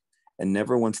help, and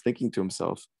never once thinking to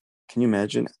himself, can you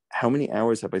imagine how many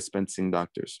hours have I spent seeing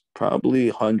doctors? Probably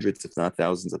hundreds, if not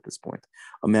thousands at this point.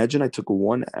 Imagine I took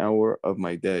 1 hour of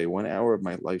my day, 1 hour of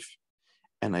my life,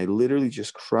 and I literally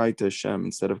just cried to Hashem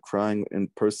instead of crying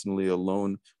and personally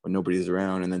alone when nobody's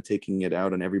around and then taking it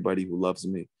out on everybody who loves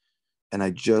me. And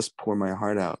I just pour my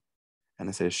heart out and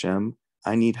I say, Hashem,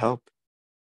 I need help.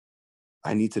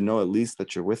 I need to know at least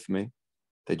that you're with me,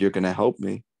 that you're going to help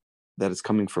me, that it's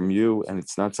coming from you and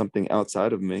it's not something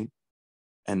outside of me.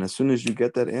 And as soon as you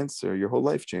get that answer, your whole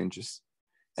life changes.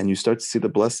 And you start to see the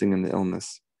blessing in the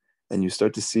illness. And you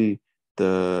start to see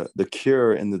the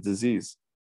cure in the disease.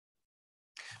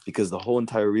 Because the whole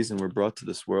entire reason we're brought to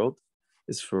this world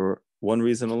is for one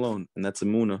reason alone, and that's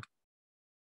Emunah.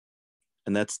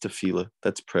 And that's tefillah,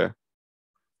 that's prayer.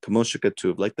 Kamosha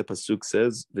Katuv, like the pasuk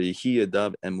says, V'yihi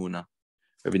yadav Emunah.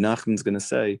 Rabbi Nachman's going to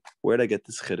say, where did I get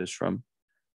this chiddush from?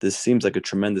 This seems like a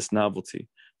tremendous novelty,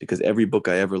 because every book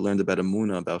I ever learned about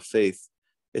Emunah, about faith,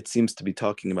 it seems to be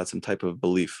talking about some type of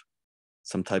belief,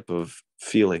 some type of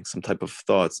feeling, some type of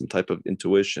thought, some type of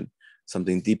intuition,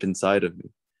 something deep inside of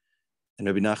me. And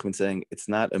Rabbi Nachman saying, it's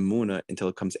not Emunah until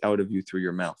it comes out of you through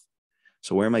your mouth.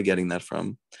 So where am I getting that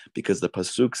from? Because the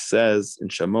pasuk says in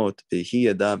Shamot, V'hi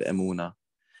yadav Emunah,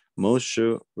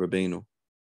 Moshe Rabbeinu,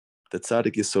 the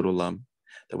tzaddik Yisod Olam,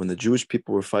 that when the Jewish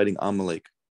people were fighting Amalek,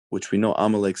 which we know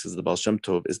Amalek, says the Baal Shem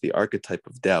Tov, is the archetype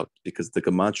of doubt, because the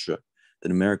gematria, the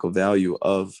numerical value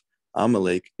of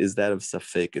Amalek, is that of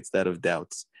safek, it's that of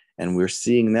doubts. And we're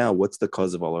seeing now what's the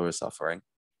cause of all our suffering.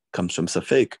 Comes from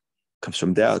safek, comes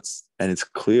from doubts. And it's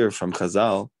clear from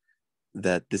Chazal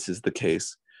that this is the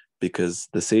case, because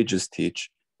the sages teach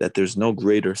that there's no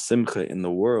greater simcha in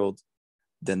the world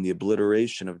than the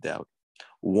obliteration of doubt.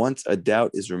 Once a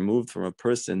doubt is removed from a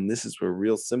person, this is where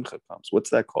real simcha comes.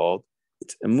 What's that called?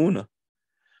 It's Emunah.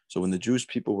 So when the Jewish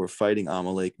people were fighting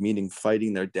Amalek, meaning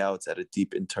fighting their doubts at a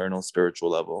deep internal spiritual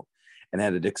level, and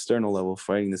at an external level,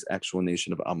 fighting this actual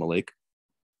nation of Amalek,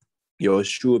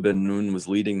 Yoshua ben Nun was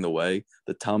leading the way,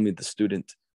 the Talmud, the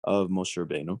student of Moshe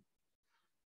Rabbeinu.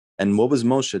 And what was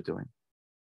Moshe doing?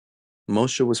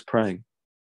 Moshe was praying.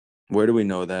 Where do we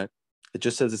know that? It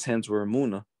just says his hands were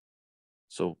Emunah.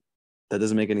 So that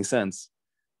doesn't make any sense.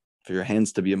 For your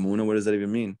hands to be Emunah, what does that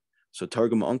even mean? So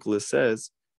Targum Onkelos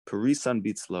says, Parisan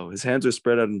Bitzlo, his hands are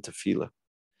spread out in tefillah.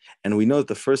 And we know that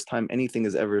the first time anything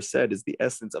is ever said is the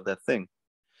essence of that thing.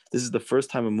 This is the first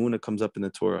time Emunah comes up in the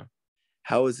Torah.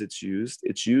 How is it used?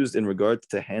 It's used in regard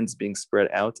to hands being spread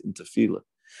out in tefillah.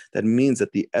 That means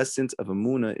that the essence of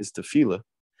Emunah is tefillah.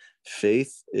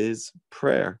 Faith is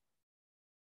prayer.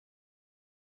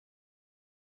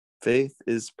 Faith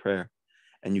is prayer.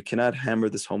 And you cannot hammer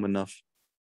this home enough.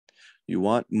 You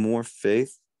want more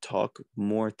faith? Talk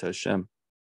more to Hashem.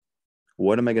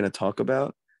 What am I going to talk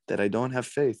about? That I don't have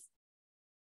faith.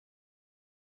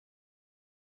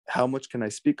 How much can I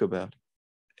speak about?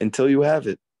 Until you have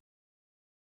it.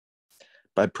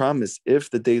 By promise, if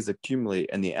the days accumulate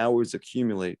and the hours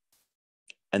accumulate,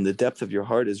 and the depth of your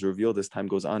heart is revealed as time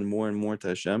goes on more and more to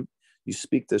Hashem, you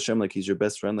speak to Hashem like he's your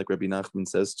best friend, like Rabbi Nachman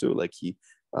says too, like he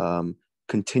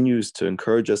continues to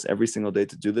encourage us every single day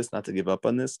to do this, not to give up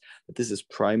on this, that this is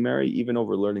primary, even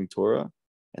over learning Torah,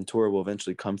 and Torah will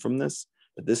eventually come from this,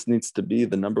 but this needs to be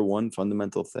the number one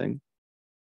fundamental thing.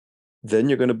 Then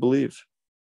you're going to believe.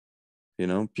 You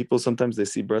know, people sometimes they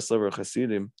see Breslov or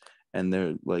Hasidim, and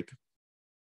they're like,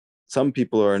 some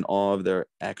people are in awe of their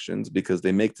actions because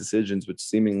they make decisions which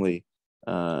seemingly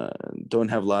don't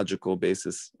have logical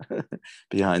basis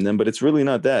behind them, but it's really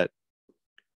not that.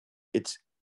 It's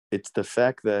the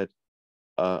fact that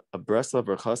a Breslov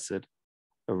or Chassid,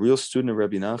 a real student of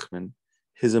Rabbi Nachman,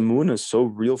 his Emunah is so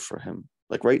real for him.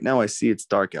 Like right now I see it's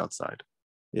dark outside.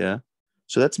 Yeah?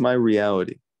 So that's my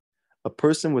reality. A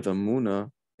person with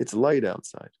Emunah, it's light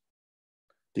outside.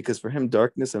 Because for him,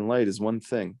 darkness and light is one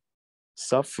thing.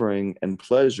 Suffering and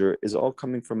pleasure is all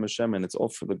coming from Hashem, and it's all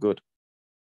for the good.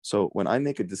 So when I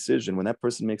make a decision, when that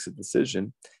person makes a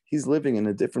decision, he's living in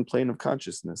a different plane of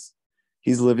consciousness.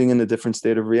 He's living in a different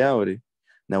state of reality.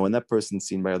 Now, when that person's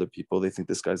seen by other people, they think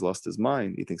this guy's lost his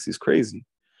mind. He thinks he's crazy.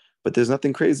 But there's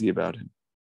nothing crazy about him.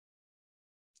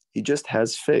 He just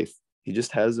has faith. He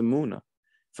just has Emunah.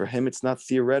 For him, it's not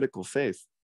theoretical faith.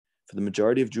 For the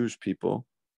majority of Jewish people,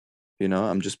 you know,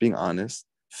 I'm just being honest,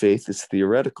 faith is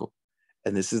theoretical.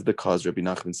 And this is the cause, Rabbi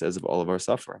Nachman says, of all of our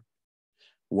suffering.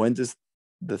 When does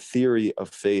the theory of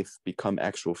faith become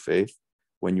actual faith?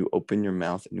 When you open your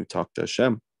mouth and you talk to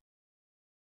Hashem.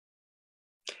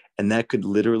 And that could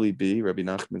literally be, Rabbi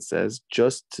Nachman says,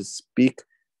 just to speak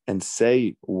and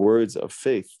say words of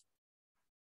faith.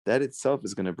 That itself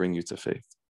is going to bring you to faith.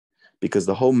 Because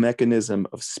the whole mechanism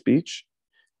of speech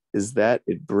is that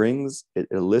it brings, it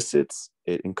elicits,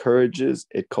 it encourages,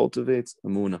 it cultivates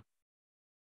Emunah.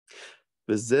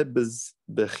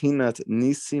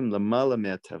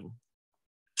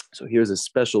 So here's a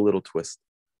special little twist.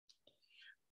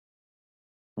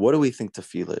 What do we think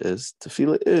tefillah is?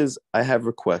 Tefillah is, I have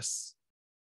requests,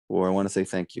 or I want to say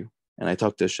thank you, and I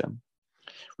talk to Hashem.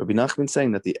 Rabbi Nachman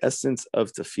saying that the essence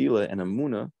of tefillah and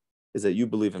Emunah is that you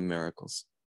believe in miracles.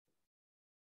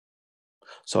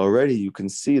 So already you can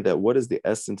see that what is the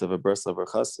essence of a Breslov or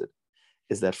Chassid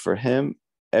is that for him,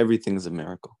 everything is a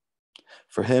miracle.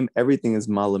 For him, everything is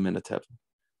malam min hateva,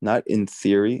 not in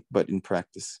theory, but in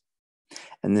practice.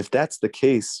 And if that's the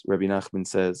case, Rabbi Nachman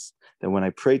says, that when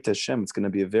I pray to Hashem, it's going to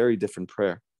be a very different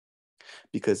prayer.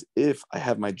 Because if I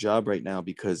have my job right now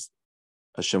because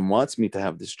Hashem wants me to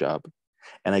have this job,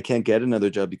 and I can't get another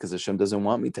job because Hashem doesn't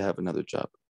want me to have another job.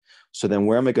 So then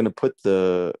where am I going to put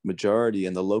the majority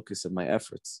and the locus of my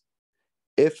efforts?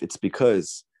 If it's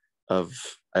because of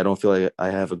I don't feel like I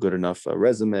have a good enough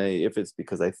resume, if it's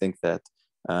because I think that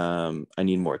I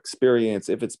need more experience,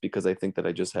 if it's because I think that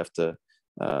I just have to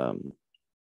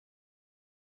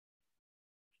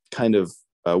kind of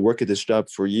work at this job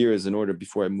for years in order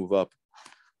before I move up.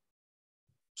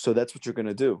 So that's what you're going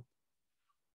to do.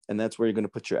 And that's where you're going to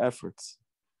put your efforts.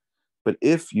 But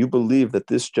if you believe that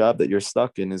this job that you're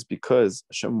stuck in is because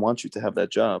Hashem wants you to have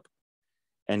that job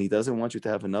and he doesn't want you to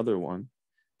have another one,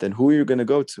 then who are you going to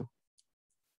go to?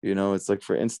 You know, it's like,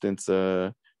 for instance,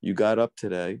 you got up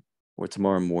today or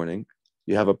tomorrow morning,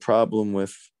 you have a problem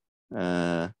with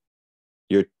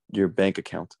your bank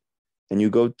account, and you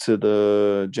go to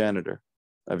the janitor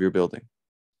of your building.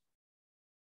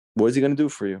 What is he going to do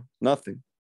for you? Nothing.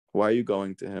 Why are you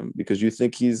going to him? Because you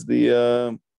think he's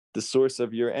the source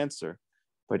of your answer.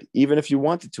 But even if you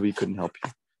wanted to, he couldn't help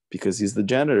you because he's the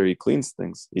janitor. He cleans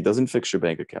things. He doesn't fix your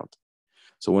bank account.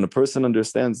 So when a person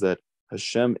understands that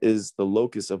Hashem is the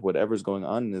locus of whatever's going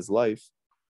on in his life,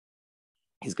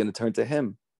 he's going to turn to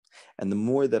him. And the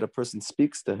more that a person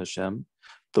speaks to Hashem,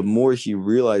 the more he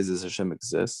realizes Hashem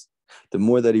exists. The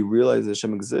more that he realizes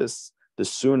Hashem exists, the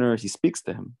sooner he speaks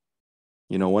to him.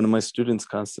 You know, one of my students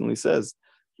constantly says,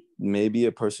 maybe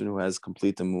a person who has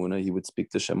complete Emunah, he would speak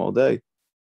to Hashem all day.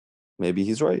 Maybe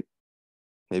he's right.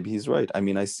 Maybe he's right. I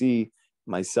mean, I see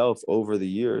myself over the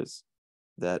years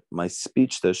that my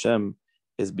speech to Hashem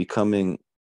is becoming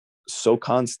so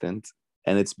constant,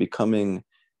 and it's becoming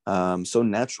so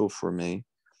natural for me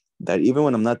that even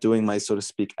when I'm not doing my, so to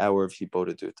speak, hour of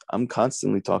hibodedut, I'm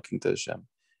constantly talking to Hashem.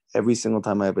 Every single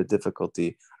time I have a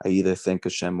difficulty, I either thank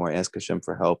Hashem or ask Hashem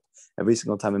for help. Every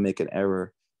single time I make an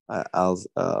error, I'll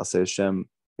say, Hashem,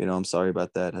 you know, I'm sorry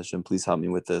about that. Hashem, please help me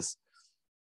with this.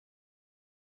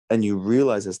 And you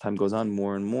realize as time goes on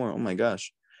more and more, oh my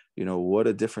gosh, you know, what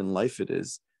a different life it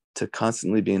is to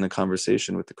constantly be in a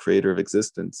conversation with the creator of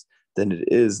existence than it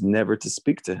is never to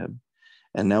speak to him.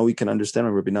 And now we can understand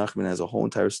why Rabbi Nachman has a whole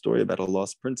entire story about a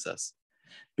lost princess,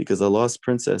 because a lost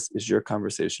princess is your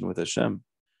conversation with Hashem.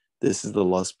 This is the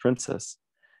lost princess.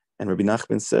 And Rabbi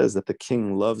Nachman says that the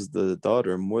king loves the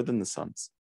daughter more than the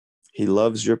sons. He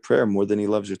loves your prayer more than he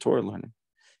loves your Torah learning.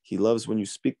 He loves when you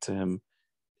speak to him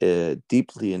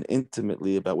deeply and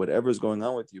intimately about whatever is going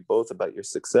on with you, both about your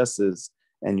successes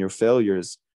and your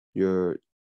failures, your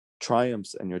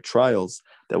triumphs and your trials,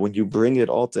 that when you bring it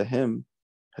all to him,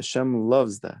 Hashem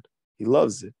loves that. He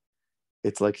loves it.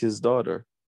 It's like his daughter,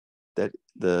 that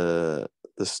the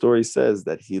story says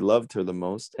that he loved her the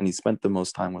most and he spent the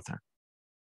most time with her.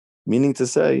 Meaning to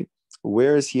say,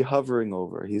 where is he hovering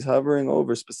over? He's hovering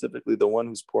over specifically the one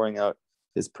who's pouring out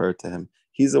his prayer to him.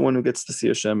 He's the one who gets to see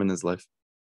Hashem in his life.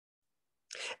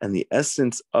 And the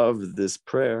essence of this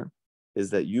prayer is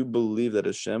that you believe that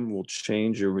Hashem will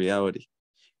change your reality.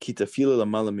 Ki tefila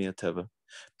lamala mi'ateva.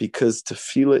 Because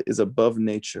tefillah is above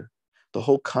nature. The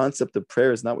whole concept of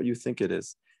prayer is not what you think it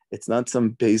is. It's not some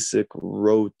basic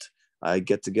rote, I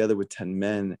get together with 10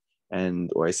 men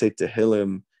or I say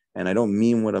tehillim and I don't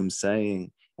mean what I'm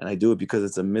saying and I do it because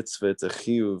it's a mitzvah, it's a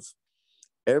chiyuv.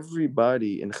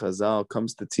 Everybody in Chazal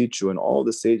comes to teach you, and all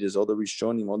the sages, all the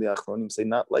Rishonim, all the Achronim say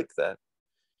not like that.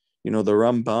 You know, the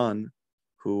Ramban,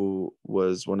 who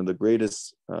was one of the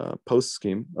greatest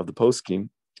poskim,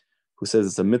 who says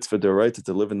it's a mitzvah d'oraita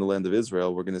to live in the land of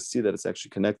Israel. We're going to see that it's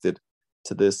actually connected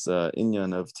to this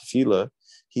inyan of tefillah.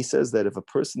 He says that if a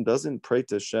person doesn't pray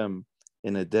to Hashem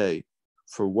in a day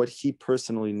for what he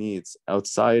personally needs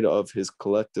outside of his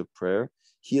collective prayer,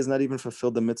 he has not even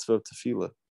fulfilled the mitzvah of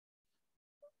tefillah.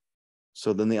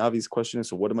 So then the obvious question is,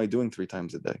 so what am I doing 3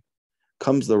 times a day?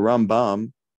 Comes the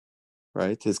Rambam,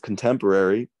 right, his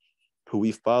contemporary, who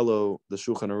we follow, the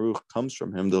Shulchan Aruch comes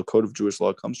from him, the code of Jewish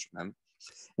law comes from him,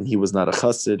 and he was not a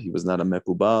chassid, he was not a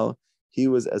mekubal, he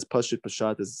was as pashut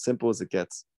pashat, as simple as it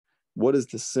gets. What is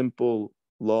the simple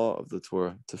law of the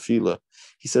Torah, tefillah?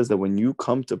 He says that when you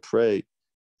come to pray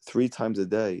 3 times a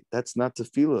day, that's not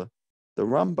tefillah. The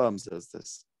Rambam says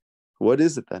this. What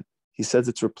is it then? He says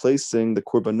it's replacing the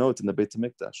korbanot in the Beit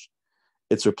HaMikdash.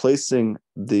 It's replacing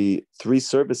the 3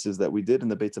 services that we did in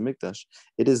the Beit HaMikdash.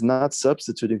 It is not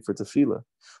substituting for tefillah.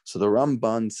 So the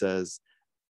Ramban says,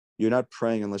 you're not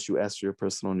praying unless you ask for your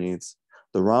personal needs.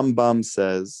 The Rambam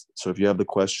says, so if you have the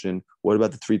question, what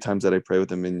about the 3 times that I pray with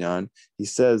the minyan? He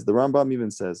says, the Rambam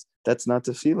even says, that's not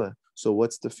tefillah. So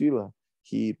what's tefillah?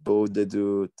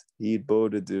 Hibodedut.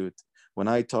 When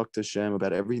I talk to Hashem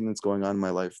about everything that's going on in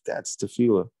my life, that's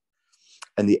tefillah.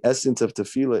 And the essence of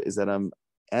tefillah is that I'm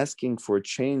asking for a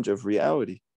change of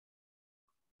reality.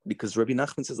 Because Rabbi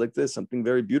Nachman says like this, something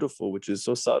very beautiful, which is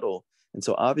so subtle and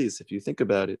so obvious if you think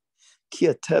about it.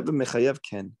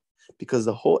 Because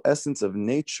the whole essence of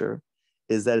nature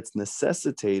is that it's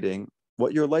necessitating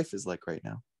what your life is like right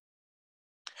now.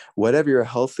 Whatever your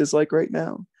health is like right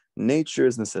now, nature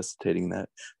is necessitating that.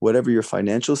 Whatever your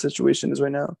financial situation is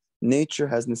right now, nature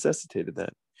has necessitated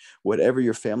that. Whatever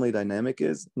your family dynamic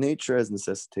is, nature has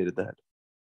necessitated that.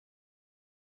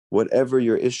 Whatever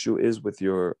your issue is with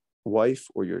your wife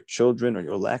or your children or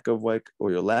your lack of wife or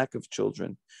your lack of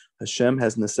children, Hashem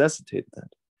has necessitated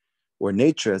that, or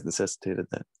nature has necessitated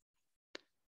that.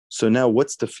 So now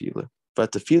what's tefillah?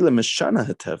 But tefillah meshana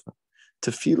hateva.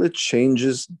 Tefillah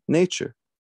changes nature,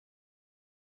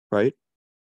 right?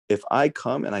 If I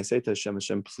come and I say to Hashem,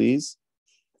 Hashem, please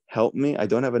help me. I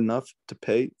don't have enough to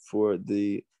pay for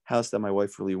the house that my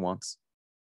wife really wants.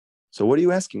 So what are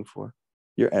you asking for?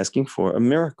 You're asking for a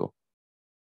miracle.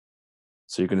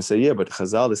 So you're going to say, yeah, but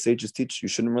Chazal, the sages teach you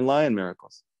shouldn't rely on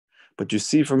miracles. But you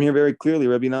see from here very clearly,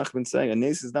 Rabbi Nachman saying, a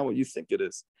nes is not what you think it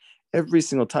is. Every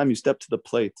single time you step to the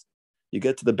plate, you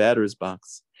get to the batter's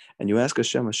box, and you ask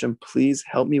Hashem, Hashem, please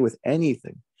help me with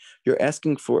anything. You're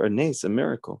asking for a nes, a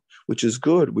miracle, which is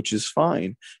good, which is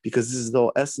fine, because this is the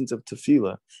whole essence of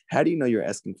tefillah. How do you know you're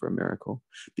asking for a miracle?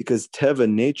 Because teva,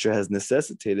 nature, has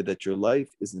necessitated that your life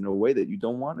is in a way that you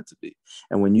don't want it to be.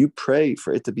 And when you pray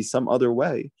for it to be some other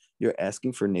way, you're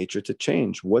asking for nature to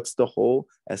change. What's the whole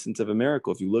essence of a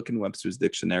miracle? If you look in Webster's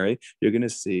dictionary, you're going to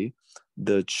see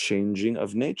the changing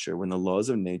of nature, when the laws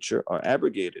of nature are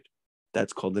abrogated.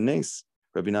 That's called the nes.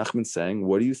 Rabbi Nachman saying,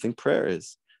 what do you think prayer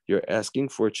is? You're asking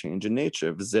for a change in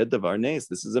nature. V'zed davar nes.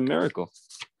 This is a miracle.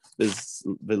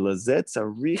 V'lazet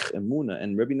tzarich emunah.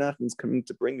 And Rabbi Nachman's coming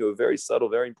to bring you a very subtle,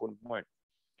 very important point.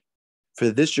 For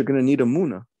this, you're going to need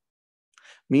emunah.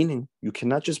 Meaning, you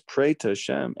cannot just pray to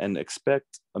Hashem and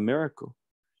expect a miracle.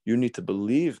 You need to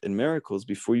believe in miracles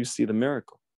before you see the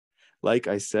miracle. Like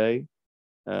I say,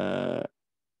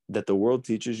 that the world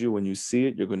teaches you, when you see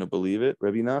it, you're going to believe it.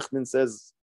 Rabbi Nachman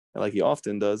says, like he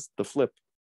often does, the flip,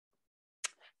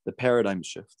 the paradigm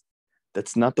shift.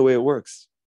 That's not the way it works.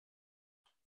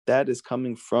 That is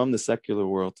coming from the secular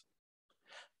world.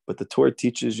 But the Torah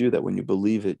teaches you that when you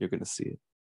believe it, you're going to see it.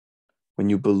 When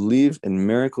you believe in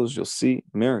miracles, you'll see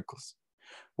miracles.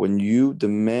 When you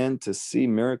demand to see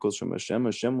miracles from Hashem,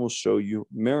 Hashem will show you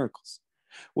miracles.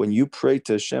 When you pray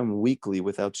to Hashem weakly,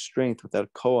 without strength,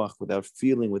 without koach, without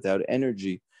feeling, without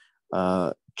energy,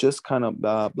 just kind of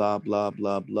blah, blah, blah,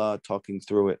 blah, blah, talking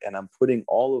through it. And I'm putting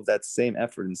all of that same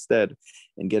effort instead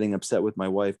in getting upset with my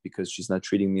wife because she's not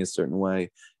treating me a certain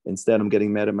way. Instead, I'm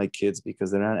getting mad at my kids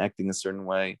because they're not acting a certain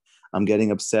way. I'm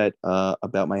getting upset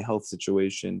about my health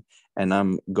situation. And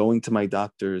I'm going to my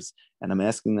doctors and I'm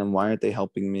asking them, why aren't they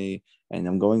helping me? And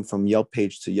I'm going from Yelp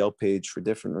page to Yelp page for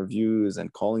different reviews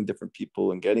and calling different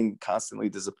people and getting constantly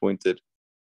disappointed.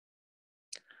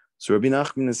 So Rabbi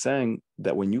Nachman is saying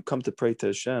that when you come to pray to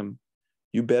Hashem,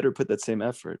 you better put that same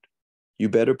effort. You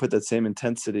better put that same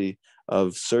intensity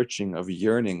of searching, of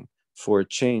yearning for a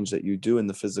change that you do in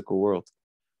the physical world.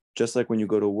 Just like when you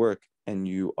go to work and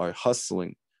you are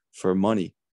hustling for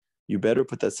money, you better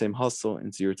put that same hustle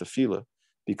into your tefillah,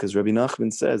 because Rabbi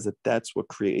Nachman says that that's what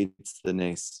creates the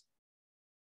nes.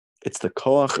 It's the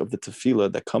koach of the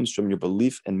tefillah that comes from your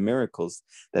belief in miracles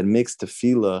that makes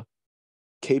tefillah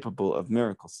capable of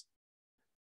miracles.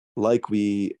 Like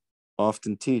we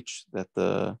often teach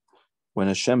that when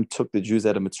Hashem took the Jews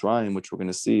out of Mitzrayim, which we're going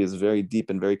to see is very deep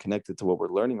and very connected to what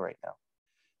we're learning right now,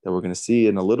 that we're going to see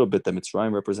in a little bit that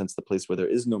Mitzrayim represents the place where there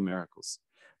is no miracles,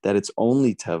 that it's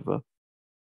only teva.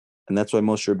 And that's why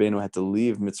Moshe Rabbeinu had to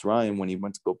leave Mitzrayim when he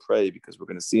went to go pray, because we're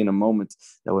going to see in a moment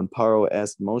that when Paro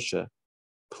asked Moshe,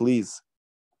 please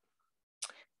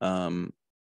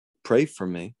pray for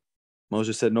me,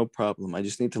 Moshe said, no problem. I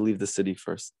just need to leave the city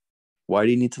first. Why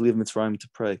do you need to leave Mitzrayim to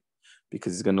pray?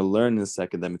 Because he's going to learn in a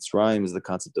second that Mitzrayim is the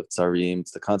concept of tzarim,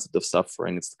 it's the concept of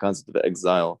suffering, it's the concept of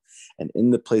exile. And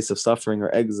in the place of suffering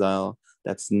or exile,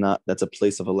 that's a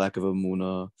place of a lack of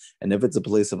emunah. And if it's a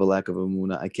place of a lack of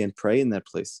emunah, I can't pray in that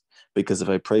place. Because if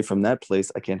I pray from that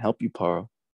place, I can't help you, Paro.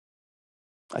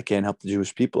 I can't help the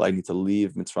Jewish people. I need to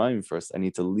leave Mitzrayim first. I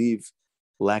need to leave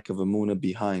lack of emunah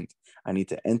behind. I need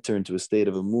to enter into a state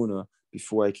of emunah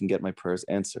before I can get my prayers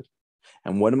answered.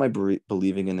 And what am I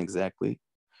believing in exactly?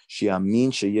 Shi'amin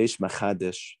sheyesh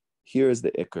machadesh. Here is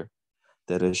the ikr,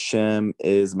 that Hashem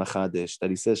is machadesh, that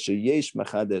he says sheyesh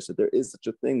machadesh, that there is such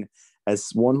a thing as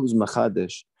one who's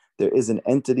machadesh. There is an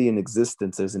entity in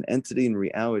existence, there's an entity in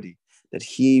reality, that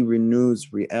he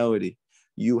renews reality.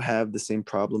 you have the same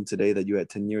problem today that you had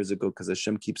 10 years ago because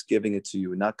Hashem keeps giving it to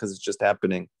you, not because it's just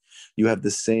happening. You have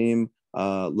the same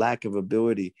lack of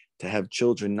ability to have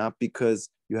children, not because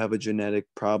you have a genetic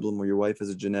problem or your wife has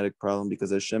a genetic problem,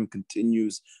 because Hashem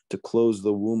continues to close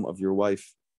the womb of your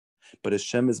wife. But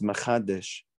Hashem is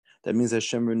machadesh. That means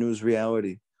Hashem renews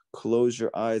reality. Close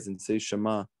your eyes and say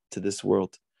Shema to this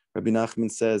world. Rabbi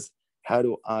Nachman says, how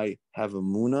do I have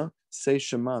Emunah? Say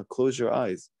Shema, close your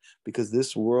eyes. Because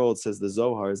this world, says the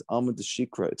Zohar, is Amud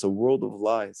Shikra. It's a world of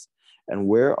lies. And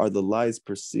where are the lies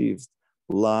perceived?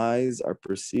 Lies are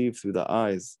perceived through the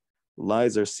eyes.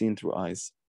 Lies are seen through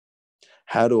eyes.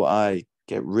 How do I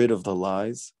get rid of the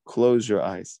lies? Close your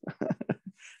eyes.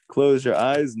 Close your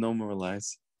eyes, no more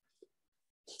lies.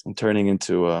 I'm turning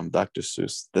into Dr.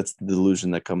 Seuss. That's the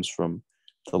delusion that comes from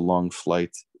the long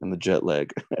flight and the jet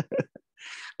lag.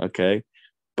 Okay?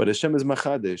 But Hashem is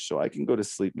machadesh, so I can go to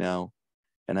sleep now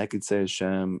and I could say,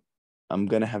 Hashem, I'm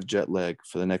going to have jet lag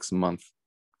for the next month,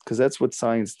 because that's what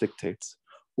science dictates.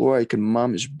 Or I can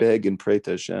mamish beg and pray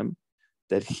to Hashem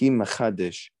that He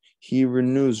machadesh, He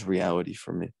renews reality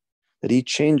for me, that He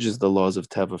changes the laws of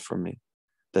Teva for me,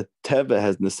 that Teva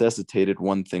has necessitated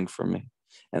one thing for me.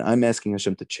 And I'm asking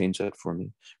Hashem to change that for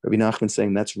me. Rabbi Nachman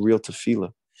saying that's real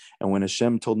tefillah. And when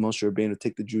Hashem told Moshe Rabbeinu to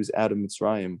take the Jews out of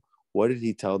Mitzrayim, what did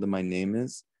He tell them my name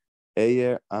is?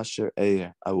 Eyer Asher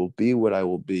Eyer. I will be what I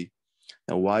will be.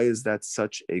 Now, why is that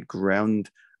such a ground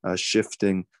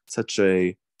shifting, such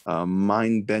a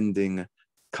mind-bending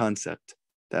concept?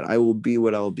 That I will be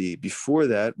what I'll be. Before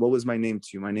that, what was my name to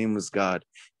you? My name was God.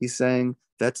 He's saying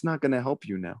that's not going to help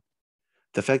you now.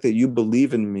 The fact that you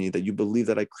believe in me, that you believe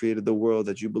that I created the world,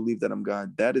 that you believe that I'm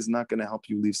God, that is not going to help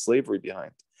you leave slavery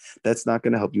behind. That's not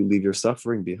going to help you leave your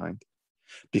suffering behind.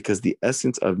 Because the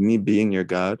essence of me being your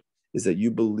God is that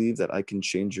you believe that I can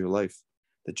change your life,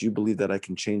 that you believe that I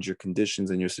can change your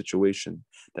conditions and your situation,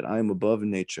 that I am above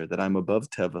nature, that I'm above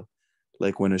Teva.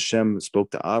 Like when Hashem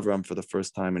spoke to Avram for the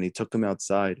first time and He took him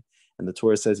outside, and the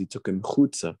Torah says He took him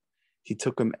chutza. He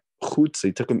took him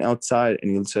outside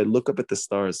and He said, look up at the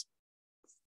stars.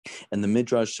 And the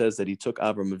Midrash says that He took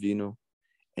Avram Avinu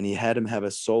and He had him have a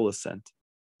soul ascent,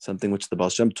 something which the Baal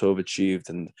Shem Tov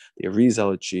achieved and the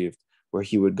Arizal achieved, where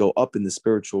he would go up in the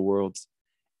spiritual worlds.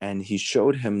 And He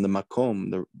showed him the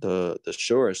makom, the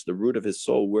shorish, the root of his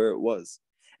soul, where it was,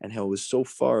 and how it was so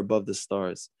far above the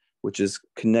stars, which is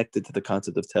connected to the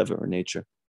concept of Teva or nature.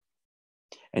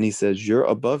 And He says, you're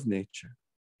above nature.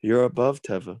 You're above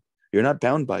Teva. You're not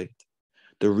bound by it.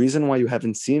 The reason why you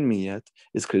haven't seen me yet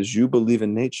is because you believe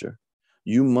in nature.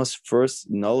 You must first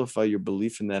nullify your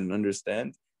belief in that and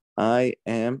understand, I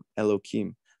am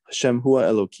Elohim. Hashem Hua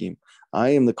Elohim. I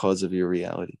am the cause of your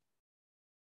reality.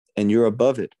 And you're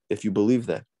above it if you believe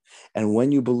that. And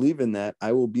when you believe in that,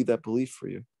 I will be that belief for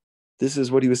you. This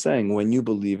is what He was saying. When you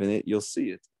believe in it, you'll see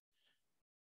it.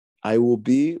 I will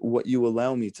be what you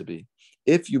allow me to be.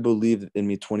 If you believe in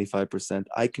me 25%,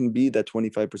 I can be that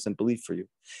 25% belief for you.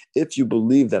 If you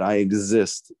believe that I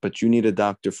exist, but you need a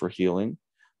doctor for healing,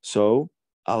 so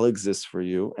I'll exist for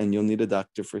you and you'll need a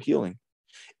doctor for healing.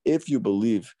 If you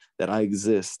believe that I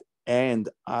exist and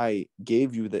I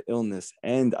gave you the illness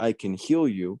and I can heal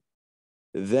you,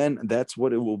 then that's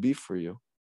what it will be for you.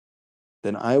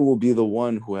 Then I will be the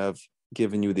one who have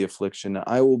given you the affliction.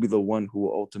 I will be the one who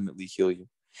will ultimately heal you.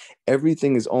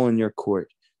 Everything is all in your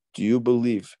court. Do you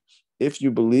believe? If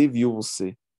you believe, you will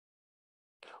see.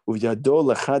 And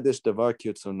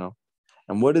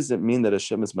what does it mean that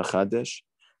Hashem is machadesh?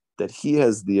 That He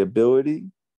has the ability,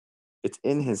 it's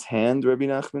in His hand, Rabbi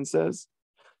Nachman says,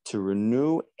 to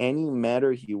renew any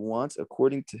matter He wants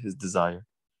according to His desire.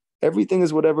 Everything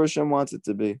is whatever Hashem wants it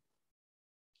to be.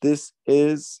 This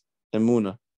is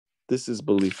Emunah. This is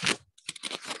belief.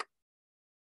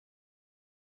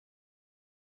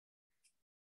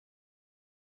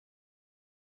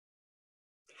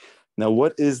 Now,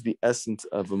 what is the essence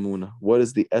of Emunah? What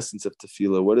is the essence of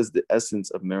tefillah? What is the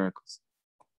essence of miracles?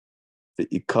 The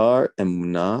ikar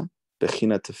emunah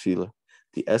bechina tefillah.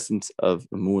 The essence of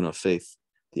Emunah, faith.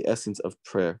 The essence of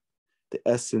prayer. The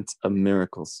essence of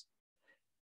miracles.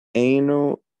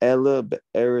 Einu ela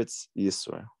be'eretz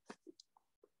Yisrael.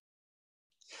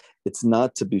 It's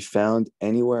not to be found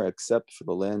anywhere except for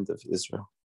the land of Israel.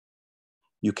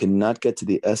 You cannot get to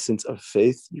the essence of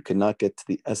faith. You cannot get to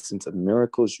the essence of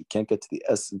miracles. You can't get to the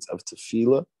essence of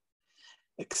tefillah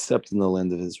except in the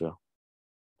land of Israel.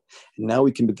 And now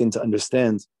we can begin to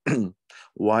understand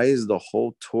why is the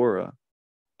whole Torah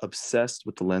obsessed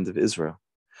with the land of Israel?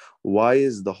 Why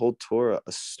is the whole Torah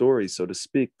a story, so to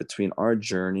speak, between our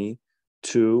journey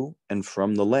to and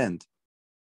from the land?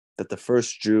 That the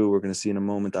first Jew, we're going to see in a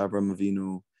moment, Avraham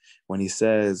Avinu, when he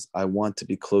says, I want to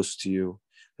be close to you,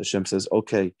 Hashem says,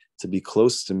 okay, to be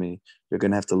close to me, you're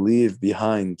going to have to leave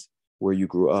behind where you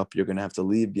grew up. You're going to have to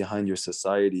leave behind your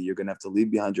society. You're going to have to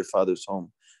leave behind your father's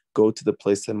home. Go to the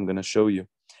place that I'm going to show you.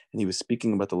 And he was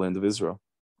speaking about the land of Israel.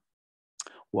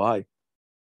 Why?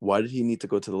 Why did he need to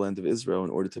go to the land of Israel in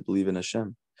order to believe in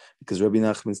Hashem? Because Rabbi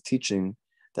Nachman's teaching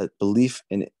that belief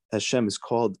in Hashem is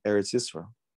called Eretz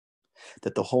Yisrael.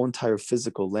 That the whole entire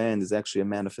physical land is actually a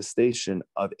manifestation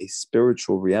of a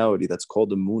spiritual reality that's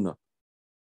called Emunah.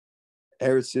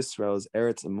 Eretz Yisrael is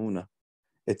Eretz Emunah.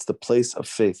 It's the place of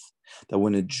faith. That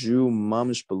when a Jew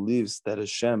mamish believes that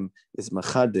Hashem is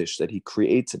Machadish, that he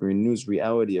creates and renews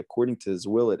reality according to his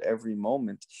will at every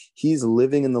moment, he's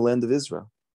living in the land of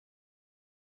Israel.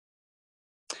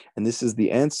 And this is the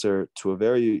answer to a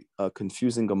very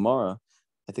confusing Gemara.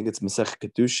 I think it's Masech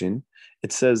Kedushin.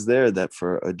 It says there that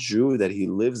for a Jew, that he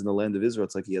lives in the land of Israel,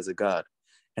 it's like he has a God.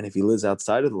 And if he lives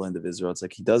outside of the land of Israel, it's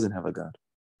like he doesn't have a God.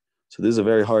 So this is a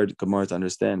very hard Gemara to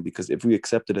understand, because if we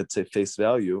accept it at, say, face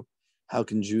value, how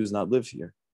can Jews not live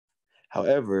here?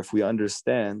 However, if we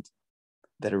understand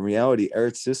that in reality,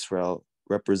 Eretz Yisrael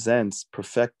represents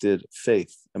perfected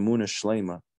faith, Emunah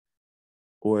Shlema,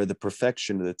 or the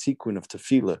perfection, the tikkun of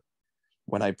tefillah,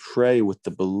 when I pray with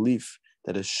the belief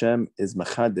that Hashem is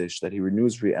Machadish, that he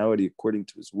renews reality according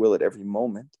to his will at every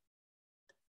moment,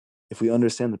 if we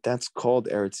understand that that's called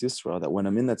Eretz Yisrael, that when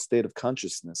I'm in that state of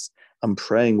consciousness, I'm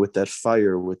praying with that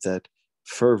fire, with that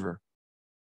fervor,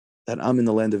 that I'm in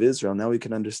the land of Israel, now we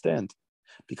can understand.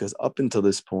 Because up until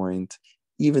this point,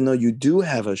 even though you do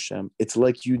have Hashem, it's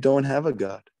like you don't have a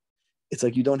God. It's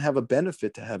like you don't have a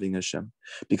benefit to having Hashem.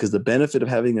 Because the benefit of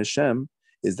having Hashem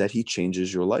is that he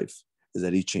changes your life, is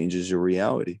that he changes your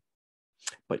reality.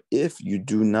 But if you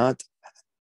do not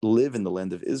live in the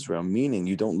land of Israel, meaning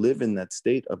you don't live in that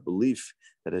state of belief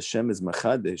that Hashem is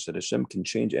Machadesh, that Hashem can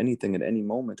change anything at any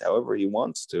moment, however he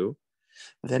wants to,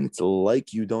 then it's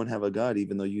like you don't have a God,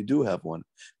 even though you do have one,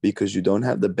 because you don't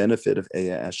have the benefit of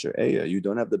Eya Asher Eya. You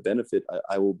don't have the benefit,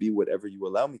 I will be whatever you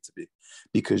allow me to be,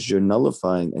 because you're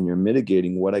nullifying and you're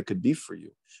mitigating what I could be for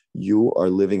you. You are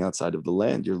living outside of the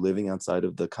land. You're living outside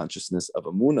of the consciousness of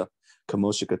Emunah,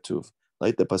 Kamoshe Katuv.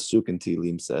 Like the Pasuk in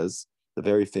Tehillim says, the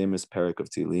very famous parak of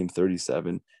Tehillim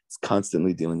 37, is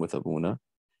constantly dealing with Emunah.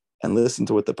 And listen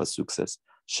to what the Pasuk says.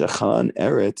 Shachan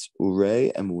Eretz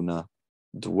Urei Emunah.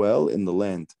 Dwell in the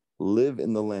land, live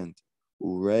in the land,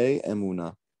 Urei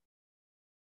Emunah,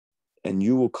 and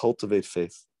you will cultivate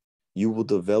faith. You will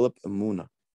develop Emunah.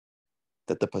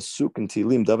 That the Pasuk in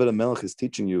Tehillim, David HaMelech is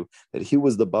teaching you that he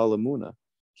was the Baal Emunah.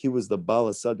 He was the Baal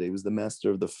Asadeh. He was the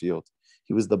master of the field.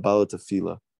 He was the Baal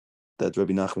Tefillah that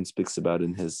Rabbi Nachman speaks about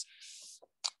in his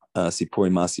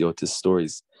Sipori Masiot, his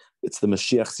stories. It's the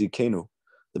Mashiach Zikenu.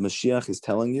 The Mashiach is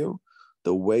telling you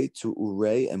the way to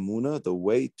Urei Emunah, the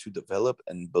way to develop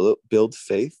and build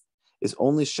faith, is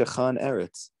only Shechan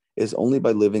Eretz, is only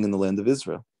by living in the land of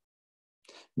Israel.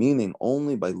 Meaning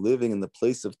only by living in the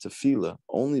place of tefillah,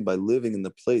 only by living in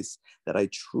the place that I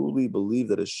truly believe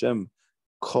that Hashem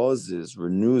causes,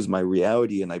 renews my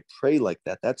reality, and I pray like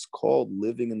that. That's called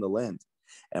living in the land.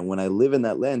 And when I live in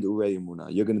that land, Urei Emunah,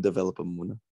 you're going to develop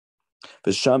Emunah.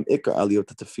 V'sham ikar aliyot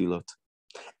tefillot.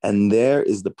 And there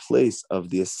is the place of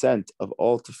the ascent of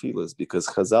all tefillahs, because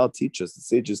Chazal teach us, the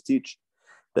sages teach,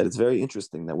 that it's very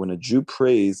interesting that when a Jew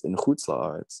prays in Chutz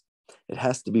La'aretz, it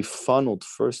has to be funneled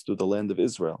first through the land of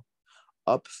Israel,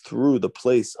 up through the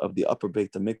place of the upper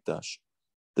Beit HaMikdash,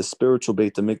 the spiritual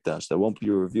Beit HaMikdash that won't be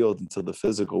revealed until the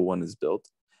physical one is built,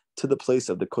 to the place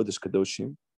of the Kodesh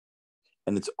Kadoshim.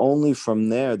 And it's only from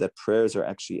there that prayers are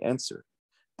actually answered.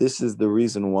 This is the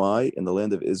reason why in the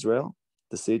land of Israel,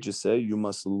 the sages say you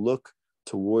must look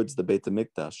towards the Beit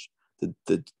HaMikdash,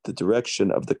 the direction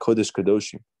of the Kodesh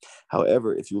Kadoshim.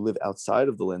 However, if you live outside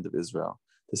of the land of Israel,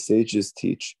 the sages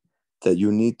teach that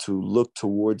you need to look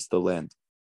towards the land.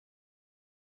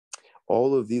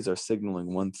 All of these are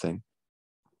signaling one thing.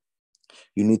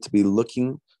 You need to be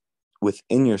looking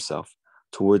within yourself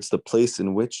towards the place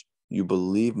in which you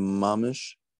believe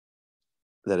mamish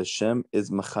that Hashem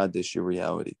is machadish your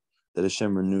reality, that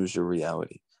Hashem renews your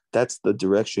reality. That's the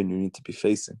direction you need to be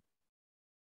facing.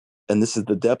 And this is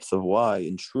the depth of why,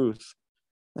 in truth,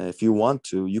 if you want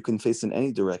to, you can face in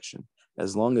any direction,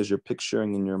 as long as you're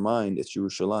picturing in your mind it's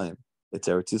Yerushalayim, it's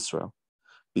Eretz Yisrael,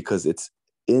 because it's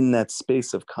in that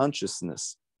space of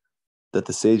consciousness that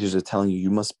the sages are telling you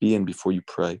you must be in before you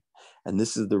pray. And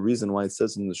this is the reason why it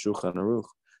says in the Shulchan Aruch,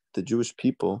 the Jewish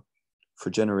people, for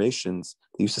generations,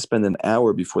 they used to spend an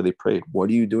hour before they prayed. What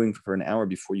are you doing for an hour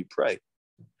before you pray?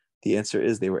 The answer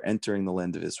is they were entering the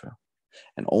land of Israel.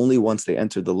 And only once they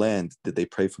entered the land did they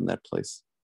pray from that place.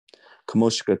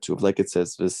 Like it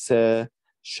says, V'seh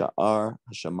sha'ar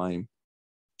hashamayim.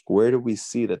 Where do we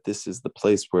see that this is the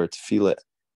place where tefillah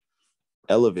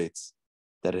elevates,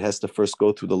 that it has to first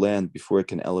go through the land before it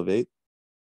can elevate?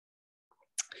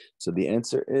 So the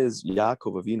answer is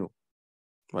Yaakov Avinu,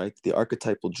 right? The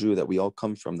archetypal Jew that we all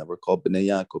come from, that we're called Bnei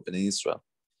Yaakov, Bnei Yisrael.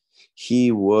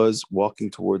 He was walking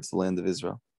towards the land of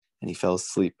Israel, and he fell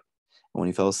asleep. And when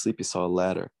he fell asleep, he saw a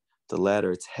ladder. The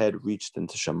ladder, its head reached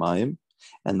into Shamayim,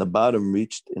 and the bottom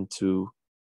reached into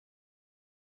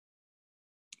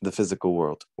the physical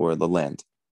world, or the land,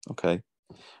 okay?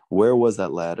 Where was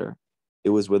that ladder? It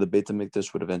was where the Beit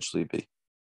HaMikdash would eventually be.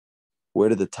 Where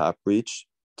did the top reach?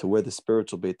 To where the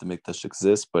spiritual Beit HaMikdash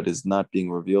exists, but is not being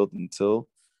revealed until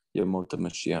Yemot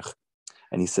HaMashiach.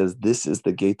 And he says, this is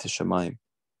the gate to Shamayim.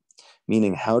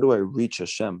 Meaning, how do I reach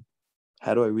Hashem?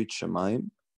 How do I reach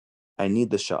Shamayim? I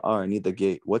need the sha'ar, I need the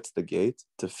gate. What's the gate?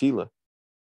 Tefillah.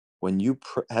 When you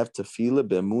have tefillah,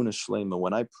 be'emunah shleima,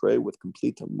 when I pray with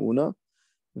complete emunah,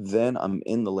 then I'm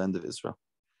in the land of Israel.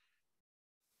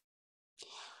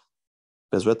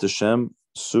 Bezrat Hashem,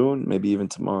 soon, maybe even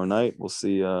tomorrow night, we'll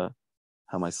see how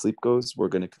my sleep goes. We're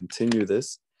going to continue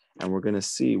this, and we're going to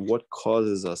see what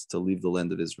causes us to leave the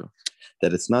land of Israel.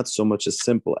 That it's not so much as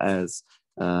simple as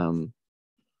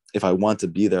if I want to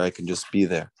be there, I can just be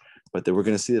there. But that we're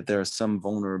going to see that there are some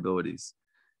vulnerabilities.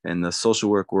 And the social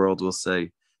work world will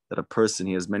say that a person,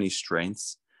 he has many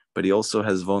strengths, but he also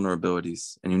has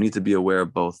vulnerabilities. And you need to be aware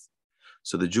of both.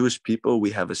 So the Jewish people,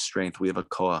 we have a strength, we have a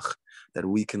koach, that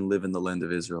we can live in the land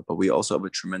of Israel, but we also have a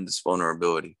tremendous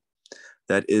vulnerability.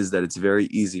 That is that it's very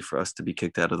easy for us to be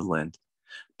kicked out of the land,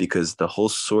 because the whole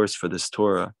source for this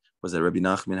Torah was that Rabbi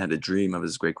Nachman had a dream of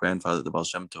his great-grandfather, the Baal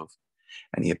Shem Tov,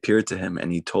 and he appeared to him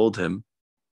and he told him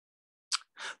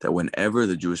that whenever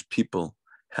the Jewish people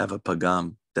have a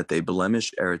pagam, that they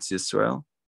blemish Eretz Yisrael,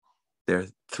 they're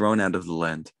thrown out of the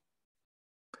land.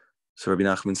 So Rabbi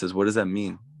Nachman says, what does that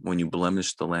mean when you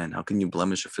blemish the land? How can you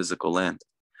blemish a physical land?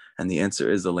 And the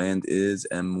answer is the land is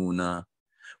Emunah.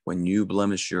 When you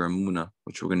blemish your Emunah,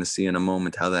 which we're going to see in a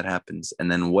moment how that happens,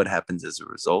 and then what happens as a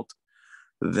result,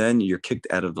 then you're kicked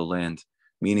out of the land,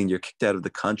 meaning you're kicked out of the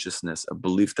consciousness of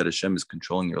belief that Hashem is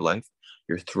controlling your life.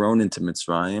 You're thrown into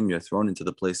Mitzrayim, you're thrown into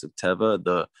the place of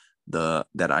Teva,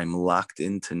 that I'm locked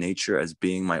into nature as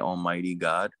being my almighty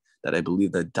God, that I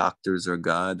believe that doctors are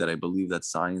God, that I believe that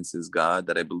science is God,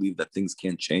 that I believe that things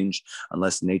can't change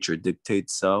unless nature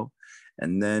dictates so.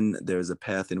 And then there's a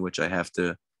path in which I have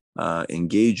to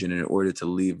engage in order to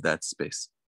leave that space.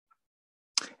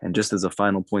 And just as a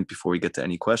final point before we get to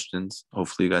any questions,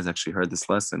 hopefully you guys actually heard this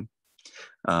lesson.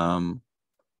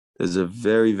 There's a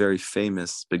very, very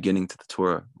famous beginning to the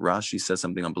Torah. Rashi says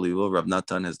something unbelievable. Rav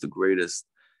Natan has the greatest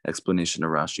explanation of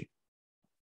Rashi.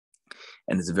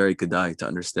 And it's very kedai to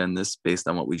understand this based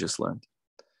on what we just learned.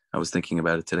 I was thinking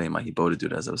about it today, my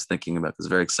hibodedut, as I was thinking about it. I was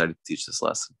very excited to teach this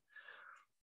lesson.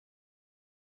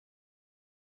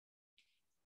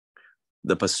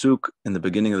 The pasuk in the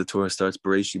beginning of the Torah starts,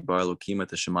 Bereshit bar Elokim et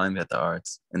hashamayim v'et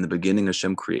haaretz. In the beginning,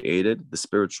 Hashem created the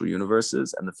spiritual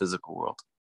universes and the physical world.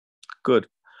 Good.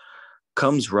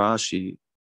 Comes Rashi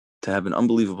to have an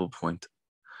unbelievable point.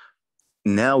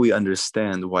 Now we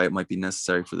understand why it might be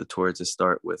necessary for the Torah to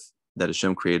start with that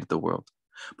Hashem created the world.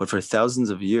 But for thousands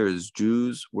of years,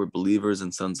 Jews were believers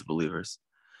and sons of believers.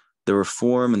 The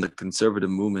Reform and the conservative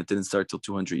movement didn't start till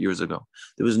 200 years ago.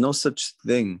 There was no such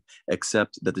thing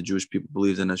except that the Jewish people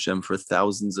believed in Hashem for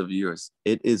thousands of years.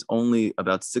 It is only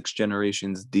about 6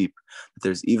 generations deep that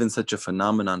there's even such a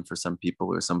phenomenon for some people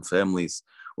or some families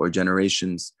or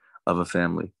generations of a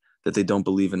family that they don't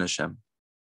believe in Hashem.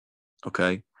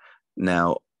 Okay?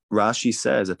 Now, Rashi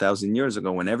says 1,000 years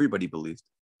ago when everybody believed,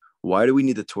 why do we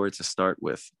need the Torah to start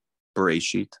with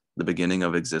Bereshit, the beginning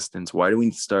of existence? Why do we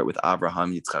need to start with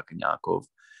Abraham, Yitzchak, and Yaakov?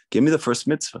 Give me the first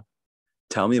mitzvah.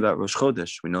 Tell me about Rosh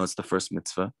Chodesh. We know it's the first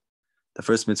mitzvah. The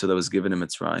first mitzvah that was given in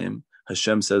Mitzrayim.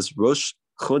 Hashem says, Rosh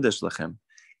Chodesh Lechem.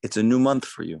 It's a new month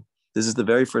for you. This is the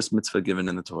very first mitzvah given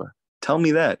in the Torah. Tell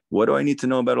me that. What do I need to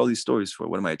know about all these stories for?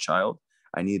 What am I, a child?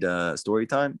 I need a story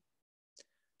time?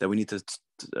 That we need to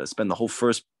spend the whole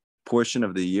first portion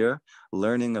of the year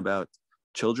learning about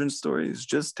children's stories?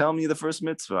 Just tell me the first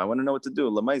mitzvah. I want to know what to do.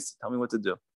 Lamaisa, tell me what to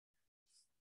do.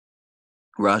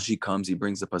 Rashi comes, he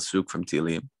brings a pasuk from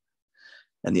Tehillim.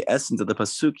 And the essence of the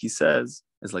pasuk, he says,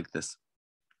 is like this.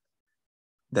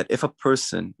 That if a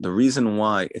person, the reason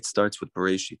why it starts with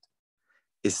Bereshit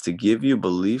is to give you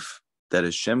belief that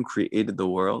Hashem created the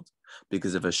world,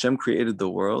 because if Hashem created the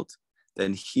world,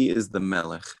 then he is the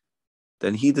melech.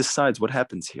 Then he decides what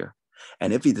happens here.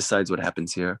 And if he decides what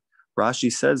happens here, Rashi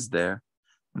says there,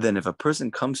 then if a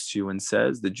person comes to you and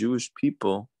says the Jewish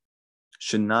people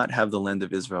should not have the land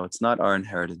of Israel. It's not our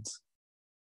inheritance.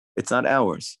 It's not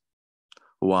ours.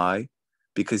 Why?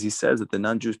 Because he says that the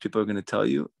non-Jewish people are going to tell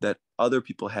you that other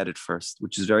people had it first,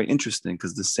 which is very interesting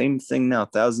because the same thing now,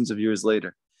 thousands of years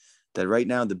later, that right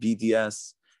now the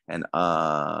BDS and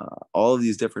all of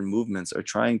these different movements are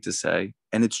trying to say,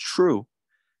 and it's true.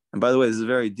 And by the way, this is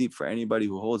very deep for anybody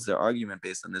who holds their argument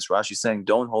based on this. Rashi's saying,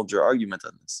 don't hold your argument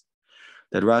on this.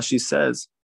 That Rashi says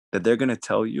that they're going to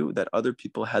tell you that other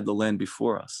people had the land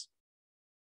before us.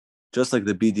 Just like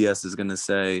the BDS is going to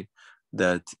say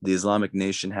that the Islamic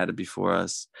nation had it before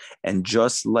us. And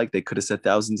just like they could have said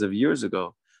thousands of years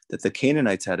ago that the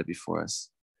Canaanites had it before us.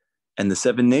 And the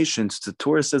 7 nations, the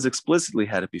Torah says explicitly,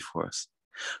 had it before us.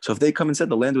 So if they come and said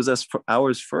the land was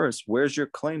ours first, where's your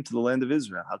claim to the land of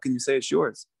Israel? How can you say it's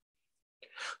yours?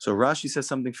 So Rashi says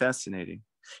something fascinating.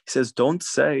 He says, don't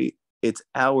say it's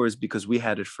ours because we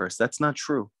had it first. That's not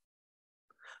true.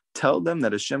 Tell them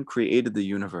that Hashem created the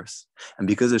universe. And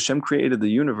because Hashem created the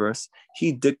universe,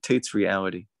 he dictates